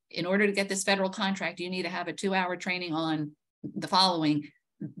is, in order to get this federal contract, you need to have a 2-hour training on the following,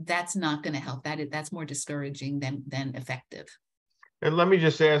 that's not going to help. That's more discouraging than effective. And let me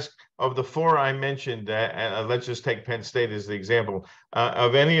just ask, of the 4 I mentioned, let's just take Penn State as the example.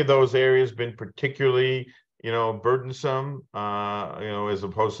 Have any of those areas been particularly, burdensome, as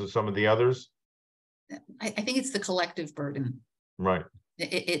opposed to some of the others? I think it's the collective burden. Right.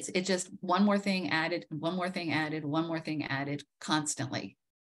 It's just one more thing added, one more thing added, one more thing added constantly.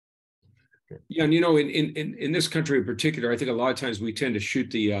 Yeah, and in this country in particular, I think a lot of times we tend to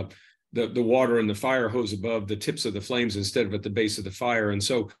shoot the water and the fire hose above the tips of the flames instead of at the base of the fire. And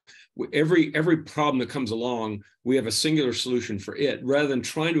so every problem that comes along, we have a singular solution for it, rather than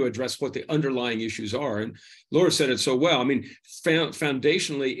trying to address what the underlying issues are. And Lora said it so well. I mean,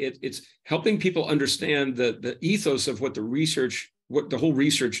 foundationally, it's helping people understand the ethos of what the whole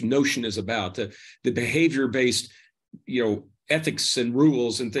research notion is about, the behavior-based, ethics and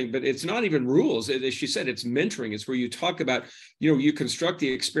rules and things, but it's not even rules. As she said, it's mentoring. It's where you talk about, you construct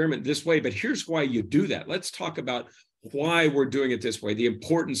the experiment this way, but here's why you do that. Let's talk about why we're doing it this way, the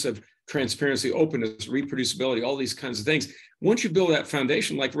importance of transparency, openness, reproducibility, all these kinds of things. Once you build that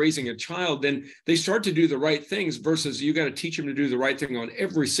foundation, like raising a child, then they start to do the right things, versus you got to teach them to do the right thing on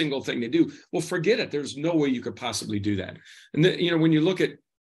every single thing they do. Well, forget it. There's no way you could possibly do that. And when you look at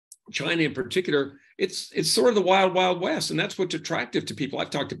China in particular, it's sort of the wild, wild west. And that's what's attractive to people.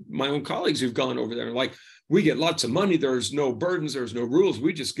 I've talked to my own colleagues who've gone over there, and like, we get lots of money. There's no burdens. There's no rules.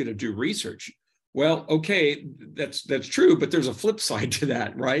 We just get to do research. Well, okay, that's true, but there's a flip side to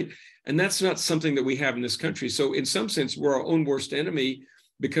that, right? And that's not something that we have in this country. So in some sense, we're our own worst enemy,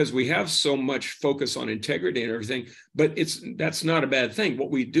 because we have so much focus on integrity and everything, but that's not a bad thing.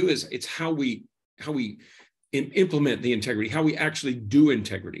 What we do is it's how we implement the integrity, how we actually do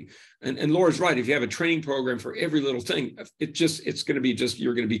integrity. And Laura's right. If you have a training program for every little thing, it's going to be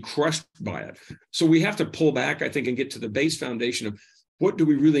you're going to be crushed by it. So we have to pull back, I think, and get to the base foundation of what do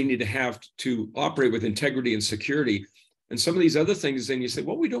we really need to have to operate with integrity and security. And some of these other things, then you say,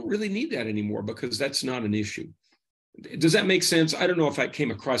 well, we don't really need that anymore because that's not an issue. Does that make sense? I don't know if I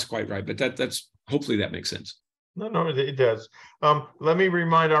came across quite right, but that's hopefully that makes sense. No, it does. Let me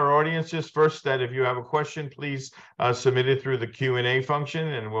remind our audience just first that if you have a question, please submit it through the Q&A function,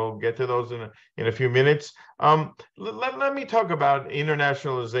 and we'll get to those in a few minutes. Let me talk about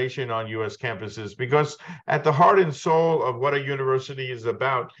internationalization on U.S. campuses, because at the heart and soul of what a university is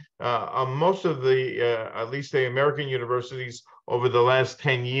about, most of at least the American universities over the last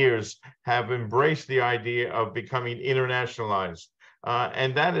 10 years have embraced the idea of becoming internationalized.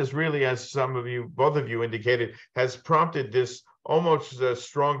 And that is really, as both of you indicated, has prompted this almost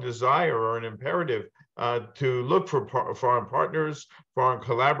strong desire or an imperative to look for foreign partners, foreign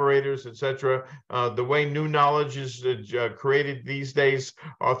collaborators, etc. The way new knowledge is created these days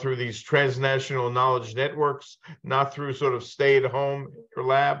are through these transnational knowledge networks, not through sort of stay-at-home or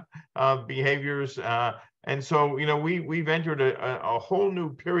lab behaviors. And so, we've entered a whole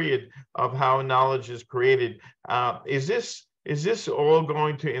new period of how knowledge is created. Is this all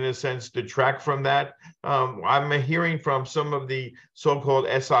going to, in a sense, detract from that? I'm hearing from some of the so-called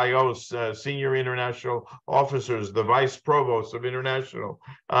SIOs, senior international officers, the vice provosts of international,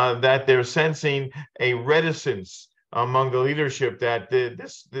 that they're sensing a reticence among the leadership that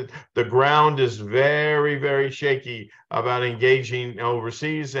the ground is very, very shaky about engaging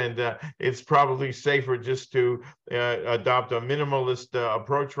overseas, and it's probably safer just to adopt a minimalist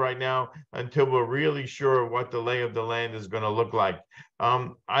approach right now until we're really sure what the lay of the land is going to look like.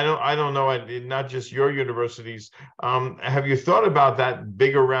 I don't know, not just your universities. Have you thought about that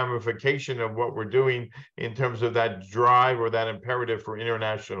bigger ramification of what we're doing in terms of that drive or that imperative for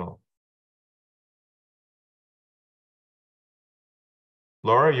international?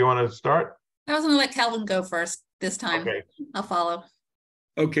 Laura, you want to start? I was going to let Kelvin go first this time. Okay. I'll follow.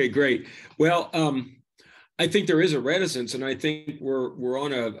 Okay, great. Well, I think there is a reticence, and I think we're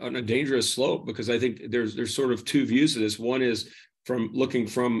on a dangerous slope, because I think there's sort of two views of this. One is from looking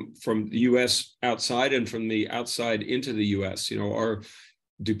from the U.S. outside and from the outside into the U.S.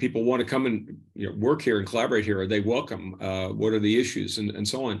 Do people want to come and work here and collaborate here? Are they welcome? What are the issues and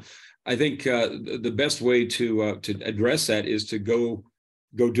so on? I think the best way to address that is to go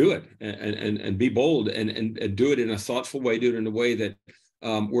do it and be bold and do it in a thoughtful way. Do it in a way that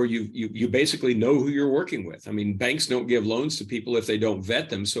where you basically know who you're working with. I mean, banks don't give loans to people if they don't vet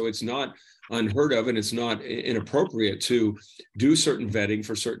them, so it's not unheard of and it's not inappropriate to do certain vetting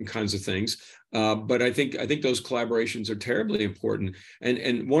for certain kinds of things. But I think those collaborations are terribly important.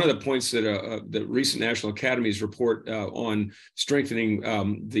 And one of the points that the recent National Academies report on strengthening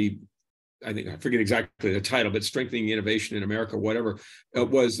I forget exactly the title, but strengthening innovation in America, whatever,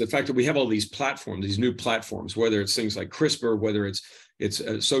 was the fact that we have all these platforms, these new platforms, whether it's things like CRISPR, whether it's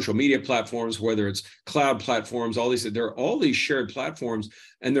social media platforms, whether it's cloud platforms, there are all these shared platforms,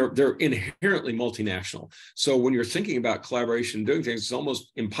 and they're inherently multinational. So when you're thinking about collaboration and doing things, it's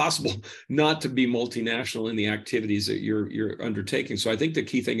almost impossible not to be multinational in the activities that you're undertaking. So I think the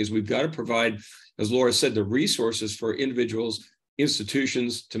key thing is we've got to provide, as Laura said, the resources for individuals,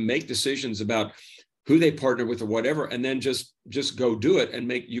 institutions to make decisions about who they partner with or whatever, and then just go do it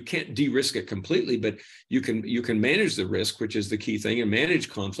and you can't de-risk it completely, but you can manage the risk, which is the key thing, and manage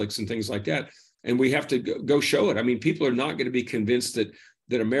conflicts and things like that. And we have to go show it. I mean, people are not going to be convinced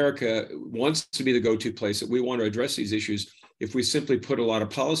that America wants to be the go-to place, that we want to address these issues, if we simply put a lot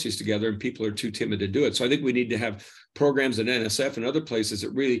of policies together and people are too timid to do it. So I think we need to have programs at NSF and other places that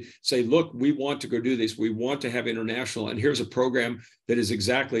really say, look, we want to go do this. We want to have international, and here's a program that is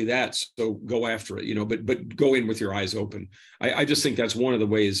exactly that. So go after it, but go in with your eyes open. I just think that's one of the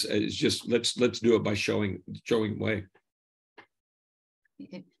ways, is just let's do it by showing the way.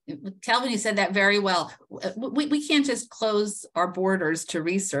 Kelvin, you said that very well. We can't just close our borders to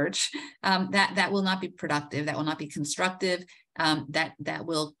research. That will not be productive. That will not be constructive. That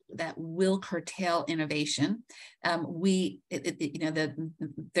will curtail innovation.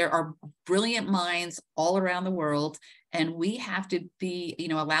 There are brilliant minds all around the world, and we have to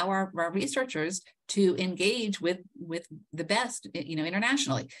allow our researchers to engage with the best,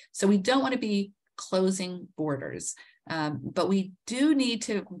 internationally. So we don't want to be closing borders. But we do need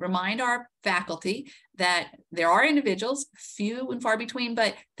to remind our faculty that there are individuals, few and far between,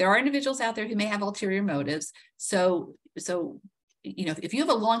 but there are individuals out there who may have ulterior motives. So if you have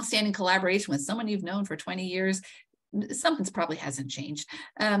a long-standing collaboration with someone you've known for 20 years, something's probably hasn't changed,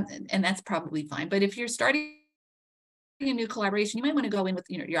 and that's probably fine. But if you're starting a new collaboration, you might want to go in with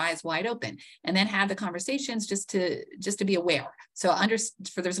your eyes wide open, and then have the conversations just to be aware. So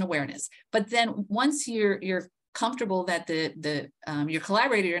there's an awareness. But then once you're comfortable that your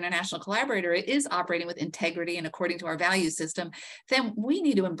collaborator, your international collaborator, is operating with integrity and according to our value system, then we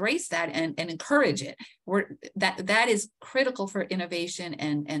need to embrace that and encourage it. That is critical for innovation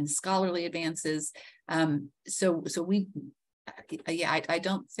and scholarly advances. So I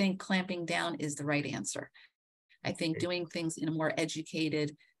don't think clamping down is the right answer. I think doing things in a more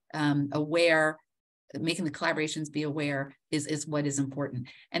educated, aware, making the collaborations be aware is what is important.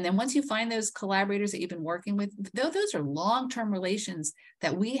 And then once you find those collaborators that you've been working with, those are long-term relations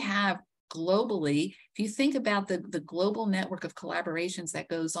that we have globally. If you think about the global network of collaborations that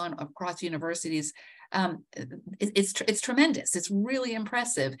goes on across universities, it's tremendous. It's really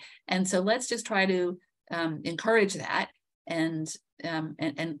impressive. And so let's just try to encourage that, and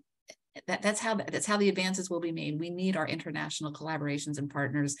that's how the advances will be made. We need our international collaborations and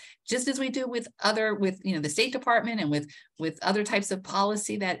partners, just as we do with the State Department and with other types of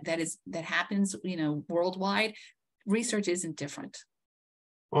policy that happens worldwide. Research isn't different.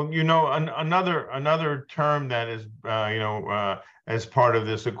 Well, another term that is as part of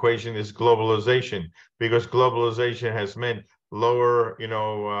this equation is globalization, because globalization has meant lower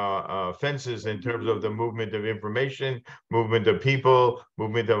fences in terms of the movement of information, movement of people,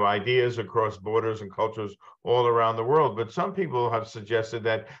 movement of ideas across borders and cultures all around the world. But some people have suggested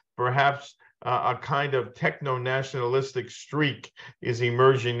that perhaps a kind of techno-nationalistic streak is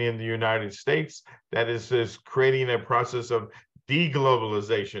emerging in the United States that is creating a process of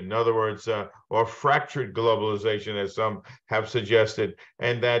deglobalization, in other words, or fractured globalization, as some have suggested,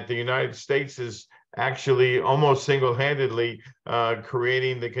 and that the United States is actually almost single-handedly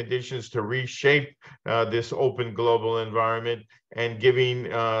creating the conditions to reshape this open global environment, and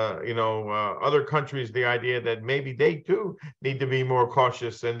giving other countries the idea that maybe they too need to be more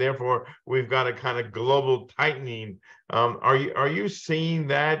cautious, and therefore we've got a kind of global tightening. Are you seeing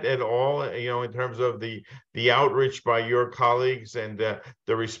that at all? In terms of the outreach by your colleagues and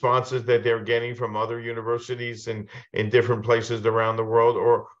the responses that they're getting from other universities in different places around the world,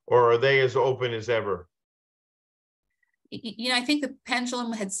 or are they as open as ever? I think the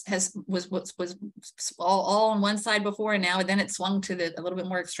pendulum was all on one side before, and now then it swung to a little bit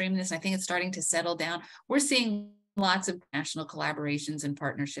more extremeness. I think it's starting to settle down. We're seeing lots of national collaborations and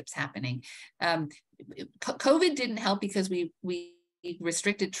partnerships happening. COVID didn't help because we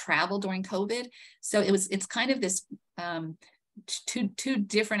restricted travel during COVID, so it's kind of this two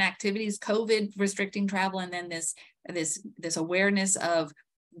different activities: COVID restricting travel, and then this awareness of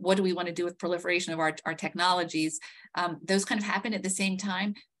what do we want to do with proliferation of our technologies. Those kind of happen at the same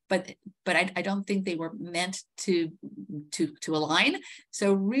time, but I don't think they were meant to align.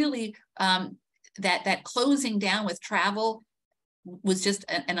 So really, that closing down with travel was just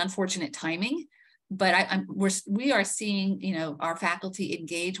an unfortunate timing. But we are seeing our faculty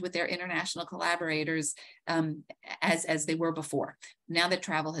engage with their international collaborators as they were before. Now that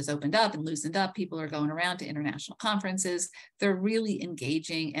travel has opened up and loosened up, people are going around to international conferences. They're really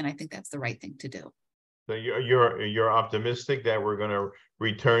engaging, and I think that's the right thing to do. So you're optimistic that we're going to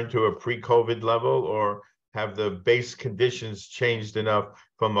return to a pre-COVID level, or have the base conditions changed enough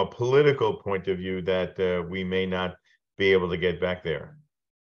from a political point of view that we may not be able to get back there?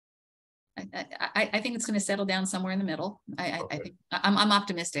 I think it's going to settle down somewhere in the middle. I think I'm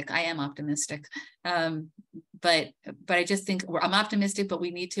optimistic. I am optimistic, but I just think I'm optimistic. But we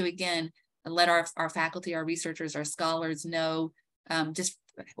need to again let our faculty, our researchers, our scholars know just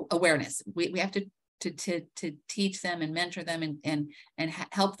awareness. We have to teach them and mentor them and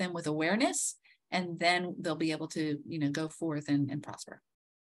help them with awareness, and then they'll be able to go forth and prosper.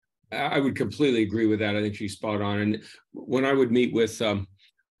 I would completely agree with that. I think she's spot on. And when I would meet with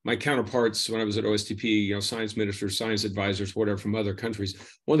my counterparts when I was at OSTP, science ministers, science advisors, whatever, from other countries,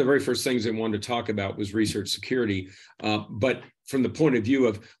 one of the very first things they wanted to talk about was research security. But from the point of view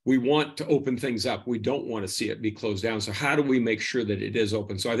of, we want to open things up. We don't want to see it be closed down. So how do we make sure that it is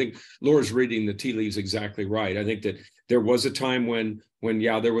open? So I think Laura's reading the tea leaves exactly right. I think that there was a time when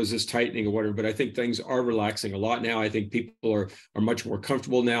there was this tightening or whatever, but I think things are relaxing a lot now. I think people are much more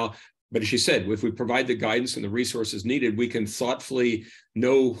comfortable now. But as she said, if we provide the guidance and the resources needed, we can thoughtfully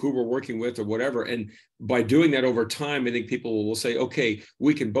know who we're working with or whatever. And by doing that over time, I think people will say, okay,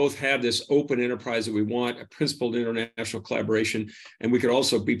 we can both have this open enterprise that we want, a principled international collaboration, and we could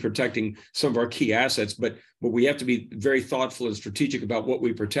also be protecting some of our key assets. But we have to be very thoughtful and strategic about what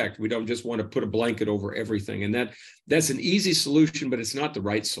we protect. We don't just want to put a blanket over everything. And that's an easy solution, but it's not the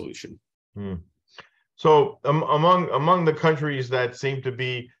right solution. So among the countries that seem to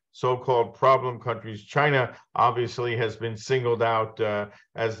be so-called problem countries, China obviously has been singled out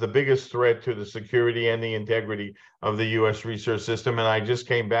as the biggest threat to the security and the integrity of the U.S. research system. And I just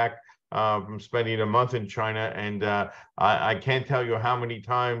came back from spending a month in China, and I can't tell you how many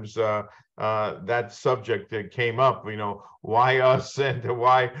times that subject came up. You know, why us, and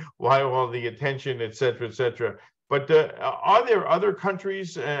why all the attention, et cetera, et cetera. But are there other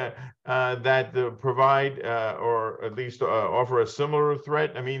countries that provide or at least offer a similar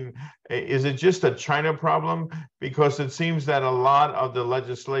threat? I mean, is it just a China problem? Because it seems that a lot of the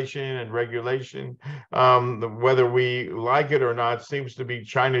legislation and regulation, whether we like it or not, seems to be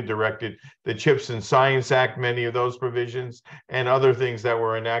China directed. The CHIPS and Science Act, many of those provisions, and other things that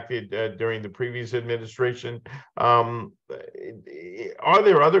were enacted during the previous administration. Are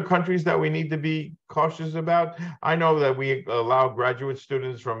there other countries that we need to be cautious about? I know that we allow graduate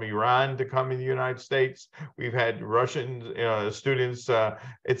students from Iran to come in the United States. We've had Russian students,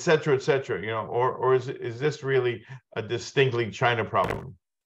 et cetera, you know, or is this really a distinctly China problem?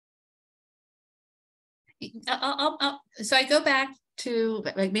 So I go back to,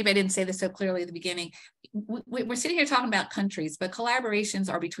 like, maybe I didn't say this so clearly at the beginning. We're sitting here talking about countries, but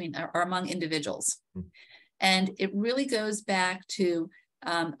collaborations are among individuals. And it really goes back to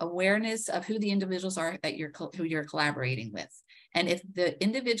awareness of who the individuals are that who you're collaborating with. And if the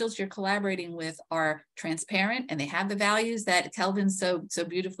individuals you're collaborating with are transparent and they have the values that Kelvin so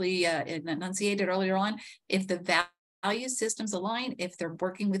beautifully enunciated earlier on, if the value systems align, if they're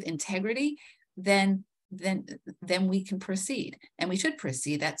working with integrity, then we can proceed, and we should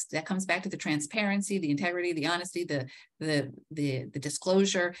proceed. That comes back to the transparency, the integrity, the honesty, the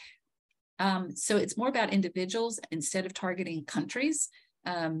disclosure. So it's more about individuals instead of targeting countries.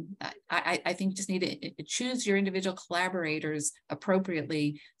 I think you just need to choose your individual collaborators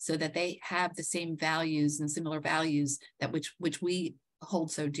appropriately so that they have the same values and similar values that which we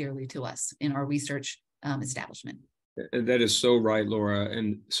hold so dearly to us in our research establishment. And that is so right, Laura,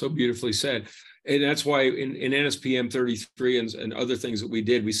 and so beautifully said. And that's why in NSPM 33 and other things that we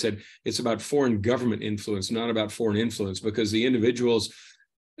did, we said it's about foreign government influence, not about foreign influence, because the individuals,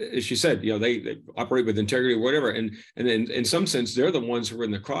 as she said, you know, they operate with integrity or whatever. And in some sense, they're the ones who are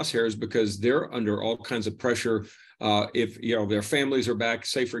in the crosshairs because they're under all kinds of pressure. If, you know, their families are back,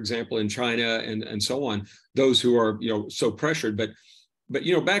 say, for example, in China and so on, those who are, you know, so pressured. But,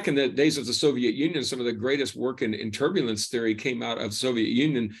 you know, back in the days of the Soviet Union, some of the greatest work in turbulence theory came out of Soviet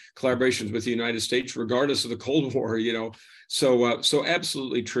Union collaborations with the United States, regardless of the Cold War, you know. So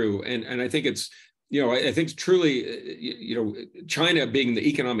absolutely true. And I think it's, you know, I think truly, you know, China being the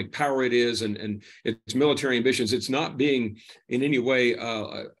economic power it is and its military ambitions, it's not being in any way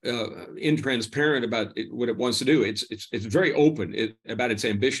intransparent about what it wants to do. It's very open about its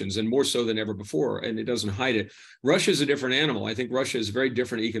ambitions, and more so than ever before, and it doesn't hide it. Russia is a different animal. I think Russia is very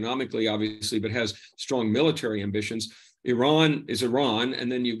different economically, obviously, but has strong military ambitions. Iran is Iran,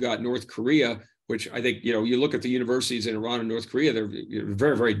 and then you've got North Korea, which I think, you know, you look at the universities in Iran and North Korea, they're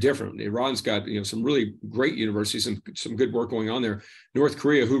very, very different. Iran's got, you know, some really great universities and some good work going on there. North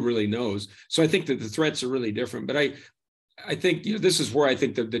Korea, who really knows? So I think that the threats are really different. But I think, you know, this is where I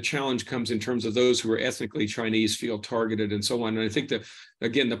think the challenge comes in terms of those who are ethnically Chinese feel targeted and so on. And I think that,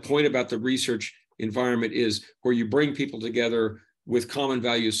 again, the point about the research environment is where you bring people together with common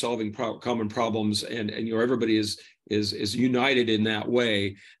values, solving common problems, and you know, everybody is united in that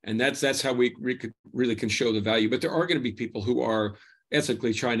way, and that's how we really can show the value. But there are going to be people who are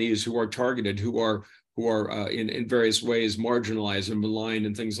ethnically Chinese, who are targeted, who are in various ways marginalized and maligned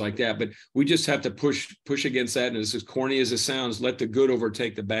and things like that. But we just have to push against that. And as corny as it sounds, let the good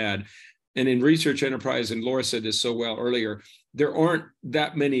overtake the bad. And in research enterprise, and Laura said this so well earlier, there aren't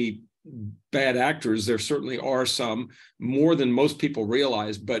that many bad actors. There certainly are some, more than most people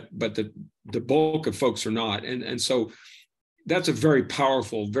realize, but the bulk of folks are not. And so that's a very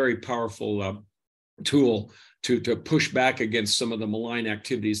powerful tool to push back against some of the malign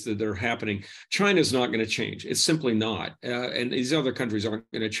activities that are happening. China's not going to change. It's simply not. And these other countries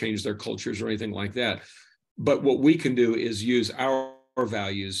aren't going to change their cultures or anything like that. But what we can do is use our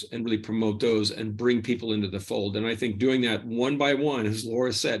values and really promote those and bring people into the fold. And I think doing that one by one, as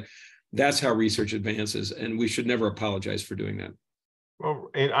Laura said, that's how research advances, and we should never apologize for doing that.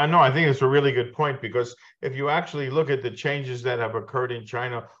 Well, and I know, I think it's a really good point, because if you actually look at the changes that have occurred in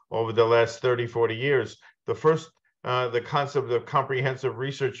China over the last 30, 40 years, the concept of comprehensive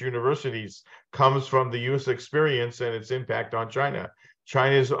research universities comes from the US experience and its impact on China.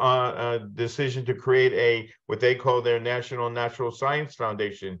 China's decision to create what they call their National Natural Science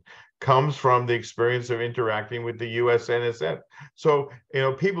Foundation comes from the experience of interacting with the US NSF. So,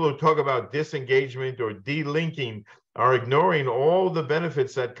 people who talk about disengagement or delinking are ignoring all the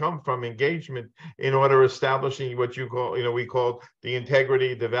benefits that come from engagement in order establishing what we call the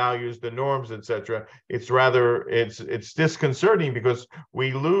integrity, the values, the norms, etc. It's disconcerting, because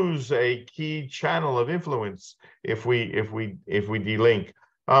we lose a key channel of influence if we delink.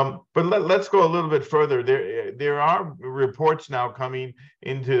 But let's go a little bit further. There are reports now coming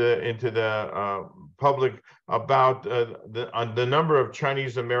into the public about the number of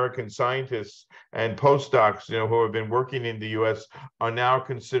Chinese American scientists and postdocs, who have been working in the U.S. are now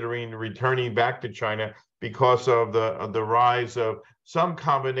considering returning back to China because of the rise of some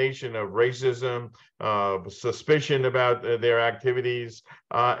combination of racism, suspicion about their activities,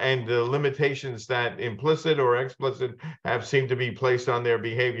 and the limitations that implicit or explicit have seemed to be placed on their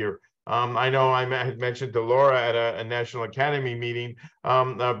behavior. I know I had mentioned to Laura at a National Academy meeting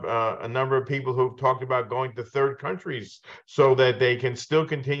a number of people who've talked about going to third countries so that they can still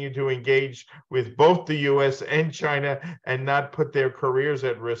continue to engage with both the U.S. and China and not put their careers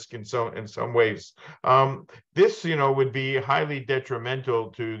at risk in some ways. This, would be highly detrimental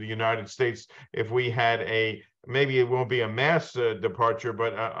to the United States if we had maybe it won't be a mass departure,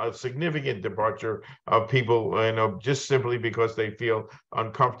 but a significant departure of people, just simply because they feel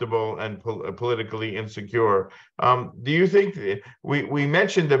uncomfortable and politically insecure. Do you think we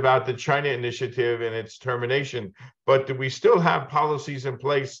mentioned about the China initiative and its termination, but do we still have policies in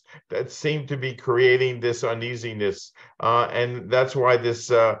place that seem to be creating this uneasiness? And that's why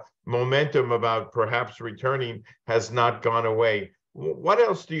this momentum about perhaps returning has not gone away. What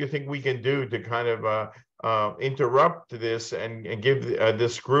else do you think we can do to kind of interrupt this and give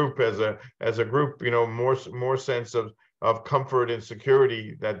this group as a group, more sense of comfort and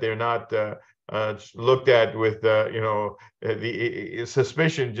security, that they're not looked at with the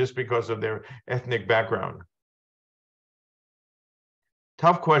suspicion just because of their ethnic background?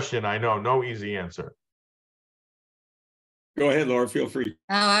 Tough question, I know, no easy answer. Go ahead, Laura, feel free.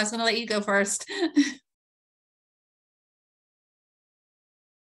 Oh, I was going to let you go first.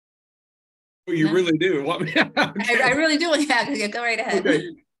 You really do. Okay. I really do. Yeah, go right ahead.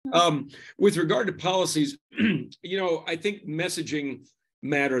 Okay. With regard to policies, I think messaging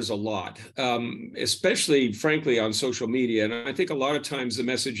matters a lot, especially, frankly, on social media. And I think a lot of times the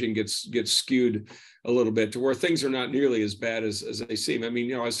messaging gets skewed a little bit to where things are not nearly as bad as they seem. I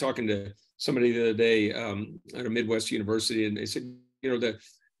mean, I was talking to somebody the other day at a Midwest university, and they said,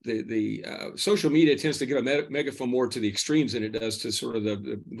 the social media tends to give a megaphone more to the extremes than it does to sort of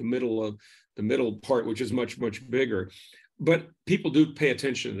the middle part, which is much, much bigger. But people do pay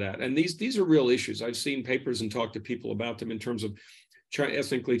attention to that. And these are real issues. I've seen papers and talked to people about them in terms of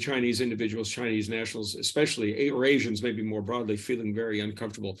ethnically Chinese individuals, Chinese nationals, especially, or Asians, maybe more broadly, feeling very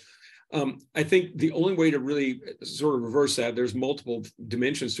uncomfortable. I think the only way to really sort of reverse that, there's multiple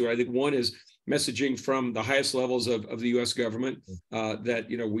dimensions to it. I think one is messaging from the highest levels of the U.S. government that,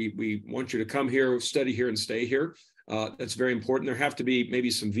 we want you to come here, study here, and stay here. That's very important. There have to be maybe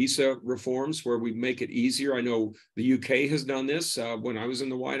some visa reforms where we make it easier. I know the UK has done this. When I was in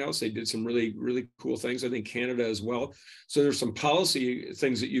the White House, they did some really, really cool things. I think Canada as well. So there's some policy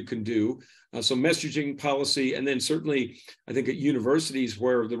things that you can do. So messaging policy, and then certainly I think at universities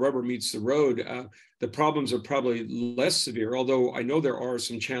where the rubber meets the road, the problems are probably less severe, although I know there are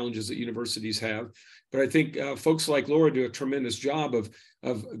some challenges that universities have. But I think folks like Laura do a tremendous job of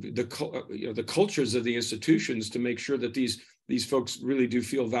the cultures of the institutions to make sure that these folks really do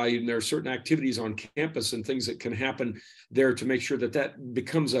feel valued. And there are certain activities on campus and things that can happen there to make sure that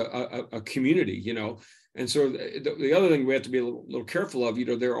becomes a community, And so the other thing we have to be a little careful of,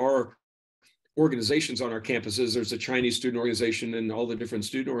 there are organizations on our campuses. There's a Chinese student organization and all the different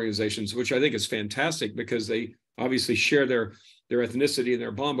student organizations, which I think is fantastic because they obviously share their ethnicity and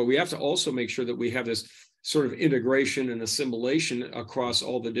their bond. But we have to also make sure that we have this sort of integration and assimilation across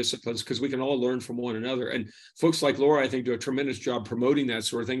all the disciplines, because we can all learn from one another. And folks like Laura, I think, do a tremendous job promoting that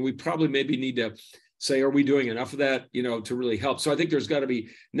sort of thing. We probably maybe need to say, are we doing enough of that, to really help? So I think there's got to be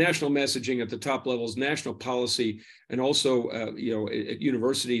national messaging at the top levels, national policy, and also, at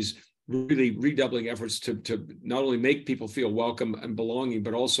universities, really redoubling efforts to not only make people feel welcome and belonging,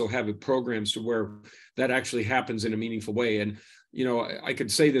 but also have programs to where that actually happens in a meaningful way. And I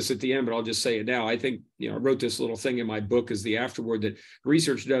could say this at the end, but I'll just say it now. I think, I wrote this little thing in my book as the afterword that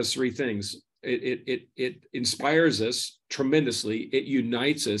research does three things. It inspires us tremendously, it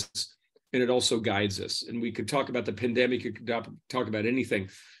unites us, and it also guides us. And we could talk about the pandemic, you could talk about anything.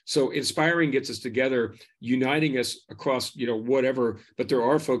 So inspiring gets us together, uniting us across, whatever, but there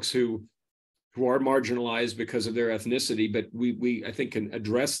are folks who are marginalized because of their ethnicity, but we I think can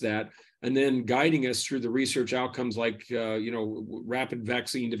address that. And then guiding us through the research outcomes like, rapid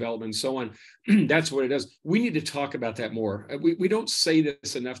vaccine development and so on. That's what it is. We need to talk about that more. We don't say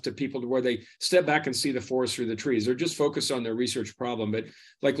this enough to people to where they step back and see the forest through the trees. They're just focused on their research problem. But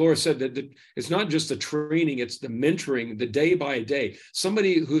like Lora said, that it's not just the training, it's the mentoring, the day by day.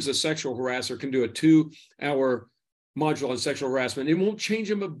 Somebody who's a sexual harasser can do a 2-hour module on sexual harassment. It won't change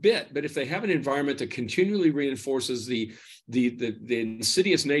them a bit, but if they have an environment that continually reinforces the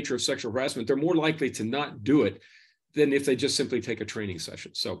insidious nature of sexual harassment, they're more likely to not do it than if they just simply take a training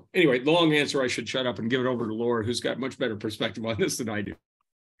session. So anyway, long answer, I should shut up and give it over to Lora, who's got much better perspective on this than I do.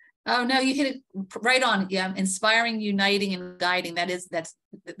 Oh, no, you hit it right on. Yeah, inspiring, uniting, and guiding.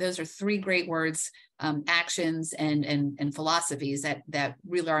 Those are three great words, actions and philosophies that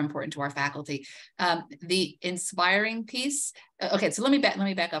really are important to our faculty. The inspiring piece. Okay, so let me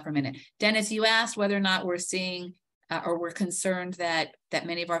back up for a minute. Dennis, you asked whether or not we're seeing or we're concerned that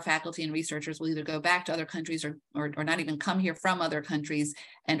many of our faculty and researchers will either go back to other countries or not even come here from other countries,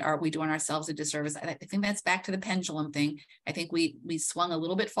 and are we doing ourselves a disservice? I think that's back to the pendulum thing. I think we swung a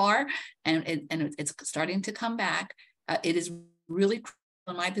little bit far, and it's starting to come back. It is really critical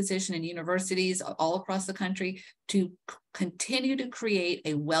in my position in universities all across the country to continue to create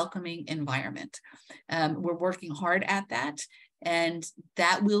a welcoming environment. We're working hard at that. And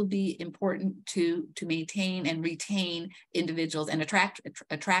that will be important to maintain and retain individuals and attract,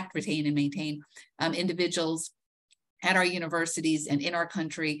 retain, and maintain individuals at our universities and in our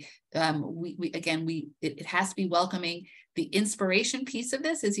country. It has to be welcoming. The inspiration piece of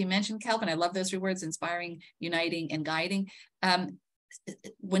this, as you mentioned, Kelvin, I love those three words: inspiring, uniting, and guiding.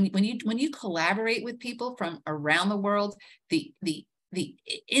 When you collaborate with people from around the world, the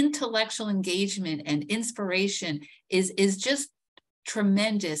intellectual engagement and inspiration is just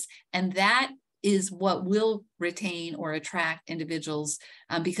tremendous, and that is what will retain or attract individuals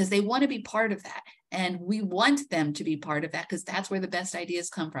because they want to be part of that, and we want them to be part of that because that's where the best ideas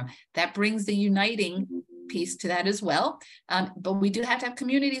come from. That brings the uniting piece to that as well, but we do have to have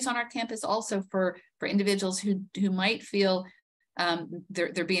communities on our campus also for individuals who might feel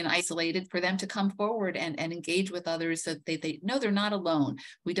they're being isolated, for them to come forward and engage with others so they know they're not alone.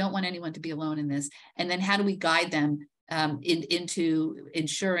 We don't want anyone to be alone in this. And then how do we guide them into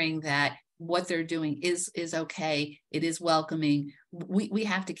ensuring that what they're doing is okay, it is welcoming. We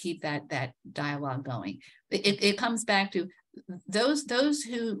have to keep that dialogue going. It comes back to those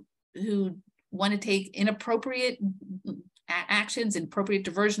who want to take inappropriate actions, inappropriate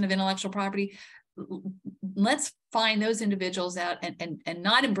diversion of intellectual property. Let's find those individuals out and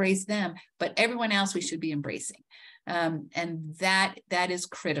not embrace them, but everyone else we should be embracing. And that is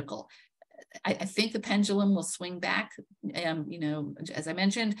critical. I think the pendulum will swing back, as I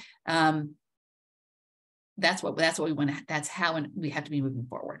mentioned. That's what we want to, that's how we have to be moving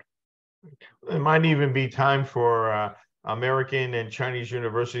forward. It might even be time for American and Chinese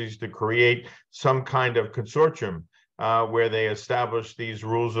universities to create some kind of consortium where they establish these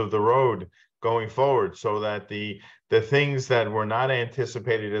rules of the road going forward, so that the things that were not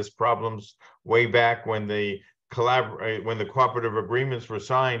anticipated as problems way back when the cooperative agreements were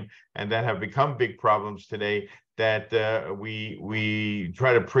signed and that have become big problems today, that we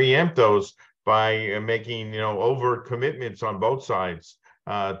try to preempt those by making overt commitments on both sides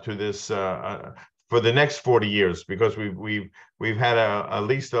to this for the next 40 years, because we've had at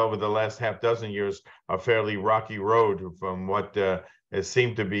least over the last half dozen years a fairly rocky road from what it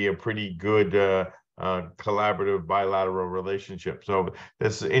seemed to be a pretty good collaborative bilateral relationship. So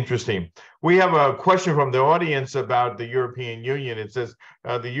this is interesting. We have a question from the audience about the European Union. It says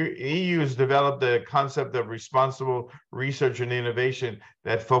the EU has developed a concept of responsible research and innovation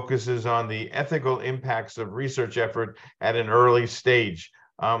that focuses on the ethical impacts of research effort at an early stage.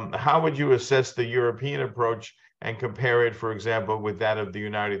 How would you assess the European approach and compare it, for example, with that of the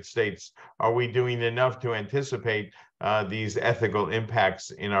United States? Are we doing enough to anticipate these ethical impacts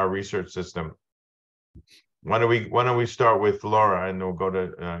in our research system? Why don't we start with Lora, and we'll go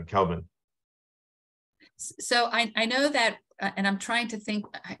to Kelvin. So I know that, and I'm trying to think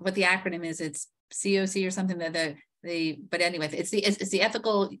what the acronym is. It's COC or something but anyway, it's the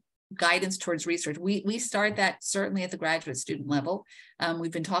ethical guidance towards research. We start that certainly at the graduate student level.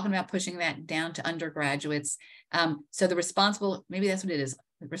 We've been talking about pushing that down to undergraduates. So the responsible, maybe that's what it is,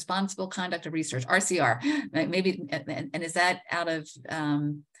 responsible conduct of research, RCR, maybe, and is that out of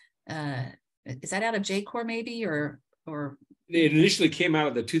J-Corps maybe, or? It initially came out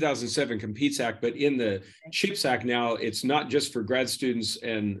of the 2007 Competes Act, but in the CHIPS Act now, it's not just for grad students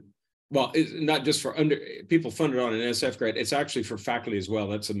and, well, it's not just for people funded on an SF grant, it's actually for faculty as well.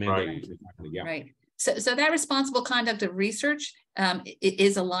 That's a mandate. Right. For faculty, yeah. Right. So that responsible conduct of research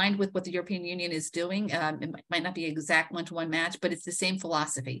is aligned with what the European Union is doing. It might not be an exact one-to-one match, but it's the same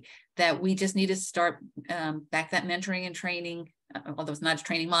philosophy that we just need to start back that mentoring and training, although it's not a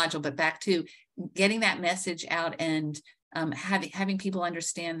training module, but back to getting that message out and having people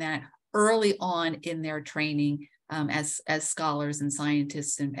understand that early on in their training as scholars and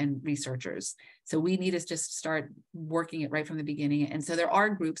scientists and researchers. So we need to just start working it right from the beginning. And so there are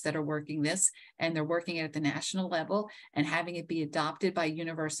groups that are working this, and they're working it at the national level and having it be adopted by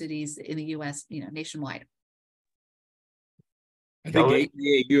universities in the US, nationwide. I think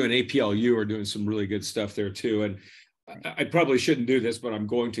AAU and APLU are doing some really good stuff there too. And I probably shouldn't do this, but I'm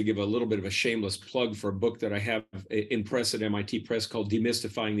going to give a little bit of a shameless plug for a book that I have in press at MIT Press called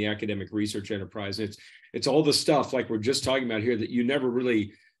Demystifying the Academic Research Enterprise. And it's all the stuff like we're just talking about here that you never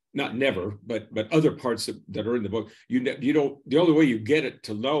really, not never, but other parts that are in the book, you don't, the only way you get it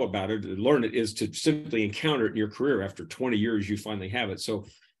to know about it, to learn it, is to simply encounter it in your career. After 20 years, you finally have it. So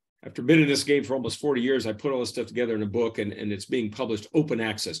after being in this game for almost 40 years, I put all this stuff together in a book, and it's being published open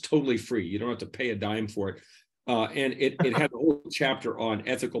access, totally free. You don't have to pay a dime for it. And it had a whole chapter on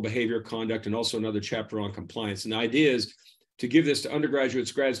ethical behavior, conduct, and also another chapter on compliance. And the idea is to give this to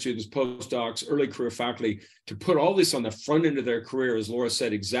undergraduates, grad students, postdocs, early career faculty, to put all this on the front end of their career, as Laura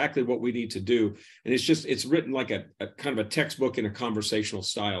said, exactly what we need to do. And it's written like a kind of a textbook in a conversational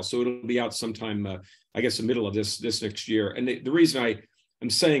style. So it'll be out sometime, I guess, the middle of this next year. And the reason I'm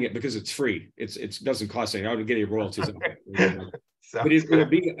saying it, because it's free. It doesn't cost anything. I don't get any royalties on it. But it'll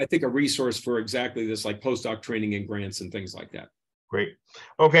be, I think, a resource for exactly this, like postdoc training and grants and things like that. Great.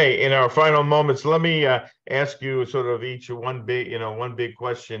 Okay, in our final moments, let me ask you sort of each one big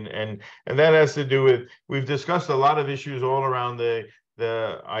question, and that has to do with, we've discussed a lot of issues all around the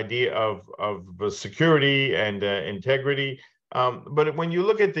idea of security and integrity. But when you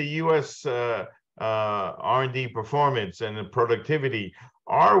look at the U.S. R&D performance and the productivity,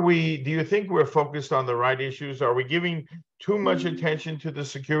 do you think we're focused on the right issues? Are we giving too much attention to the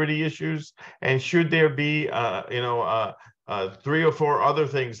security issues? And should there be, 3 or 4 other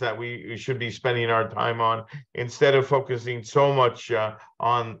things that we should be spending our time on, instead of focusing so much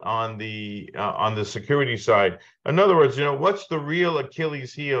on the security side? In other words, what's the real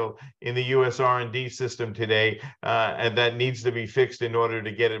Achilles heel in the U.S. R&D system today, and that needs to be fixed in order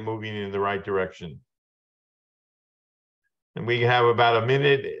to get it moving in the right direction? And we have about a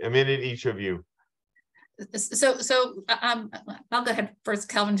minute each of you. So I'll go ahead first,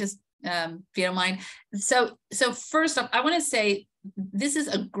 Kelvin, just if you don't mind. So first off, I want to say this is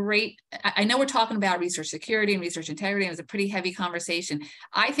a great, I know we're talking about research security and research integrity, and it was a pretty heavy conversation.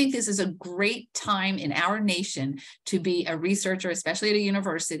 I think this is a great time in our nation to be a researcher, especially at a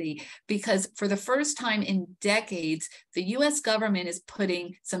university, because for the first time in decades, the US government is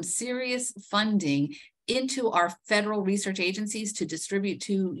putting some serious funding into our federal research agencies to distribute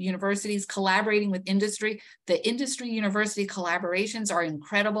to universities, collaborating with industry. The industry-university collaborations are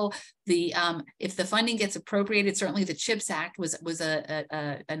incredible. If the funding gets appropriated, certainly the CHIPS Act was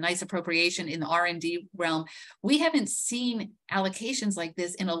a nice appropriation in the R&D realm. We haven't seen allocations like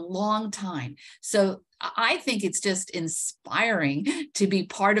this in a long time. So I think it's just inspiring to be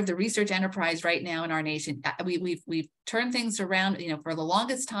part of the research enterprise right now in our nation. We've turned things around. For the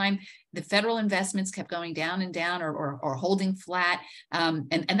longest time, the federal investments kept going down and down, or holding flat,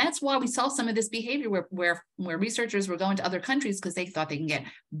 and that's why we saw some of this behavior where researchers were going to other countries because they thought they can get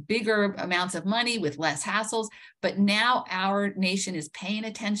bigger amounts of money with less hassles. But now our nation is paying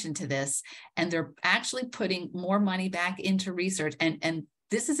attention to this, and they're actually putting more money back into research, and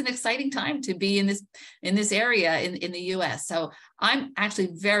this is an exciting time to be in this area in the U.S. So I'm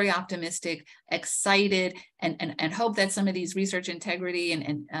actually very optimistic, excited, and hope that some of these research integrity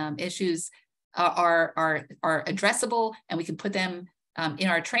and issues are addressable, and we can put them in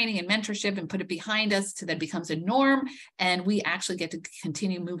our training and mentorship and put it behind us so that it becomes a norm, and we actually get to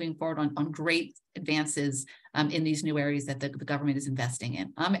continue moving forward on great advances in these new areas that the government is investing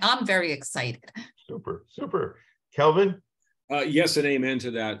in. I'm very excited. Super. Kelvin? Yes, and amen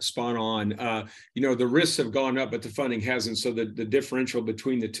to that. Spot on. The risks have gone up, but the funding hasn't. So the differential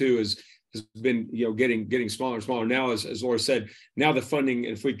between the two is has been, getting smaller and smaller. Now, as Laura said, now the funding,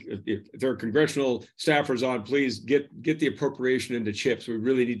 if there are congressional staffers on, please get the appropriation into CHIPS. We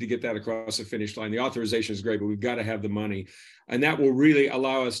really need to get that across the finish line. The authorization is great, but we've got to have the money. And that will really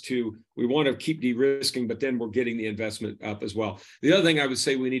allow us we want to keep de-risking, but then we're getting the investment up as well. The other thing I would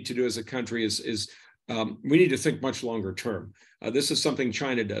say we need to do as a country is we need to think much longer term. This is something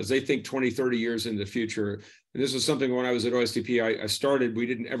China does. They think 20, 30 years in the future. And this is something when I was at OSTP, I started, we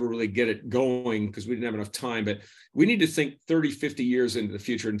didn't ever really get it going because we didn't have enough time, but we need to think 30, 50 years into the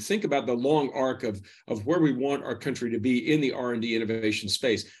future and think about the long arc of where we want our country to be in the R&D innovation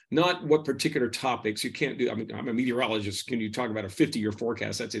space, not what particular topics you can't do. I mean, I'm a meteorologist. Can you talk about a 50-year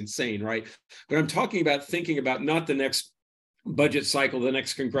forecast? That's insane, right? But I'm talking about thinking about not the next budget cycle, the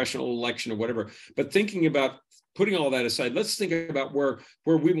next congressional election or whatever, but thinking about putting all that aside. Let's think about where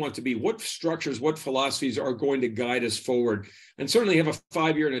we want to be, what structures, what philosophies are going to guide us forward, and certainly have a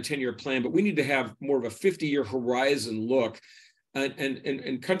 5-year and a 10-year plan, but we need to have more of a 50-year horizon look.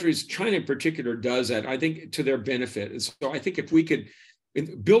 And countries, China in particular, does that, I think, to their benefit. And so I think if we could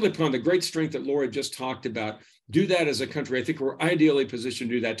build upon the great strength that Laura just talked about, do that as a country, I think we're ideally positioned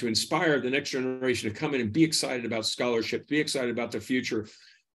to do that, to inspire the next generation to come in and be excited about scholarship, be excited about the future.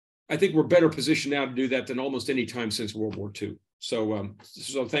 I think we're better positioned now to do that than almost any time since World War II. So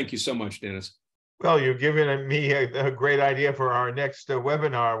thank you so much, Dennis. Well, you've given me a great idea for our next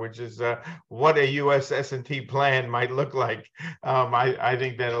webinar, which is what a U.S. S&T plan might look like. I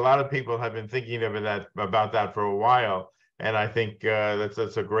think that a lot of people have been thinking about that for a while. And I think that's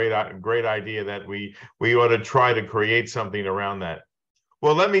a great idea that we ought to try to create something around that.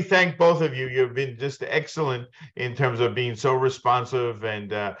 Well, let me thank both of you. You've been just excellent in terms of being so responsive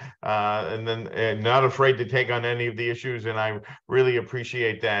and not afraid to take on any of the issues. And I really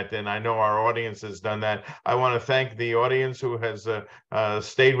appreciate that. And I know our audience has done that. I want to thank the audience who has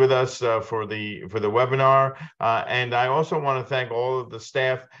stayed with us for the webinar. And I also want to thank all of the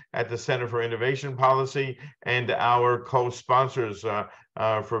staff at the Center for Innovation Policy and our co-sponsors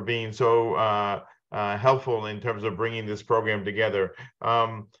for being so helpful in terms of bringing this program together.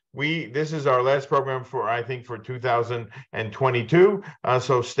 This is our last program I think for 2022.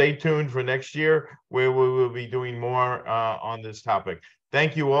 So stay tuned for next year, where we will be doing more on this topic.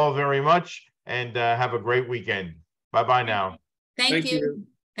 Thank you all very much, and have a great weekend. Bye-bye now. Thank you.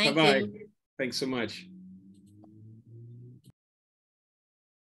 Bye-bye. Thanks so much.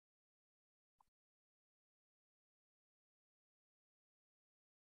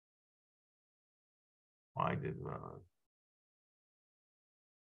 Why did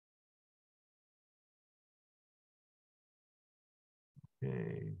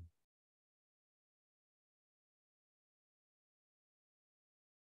okay.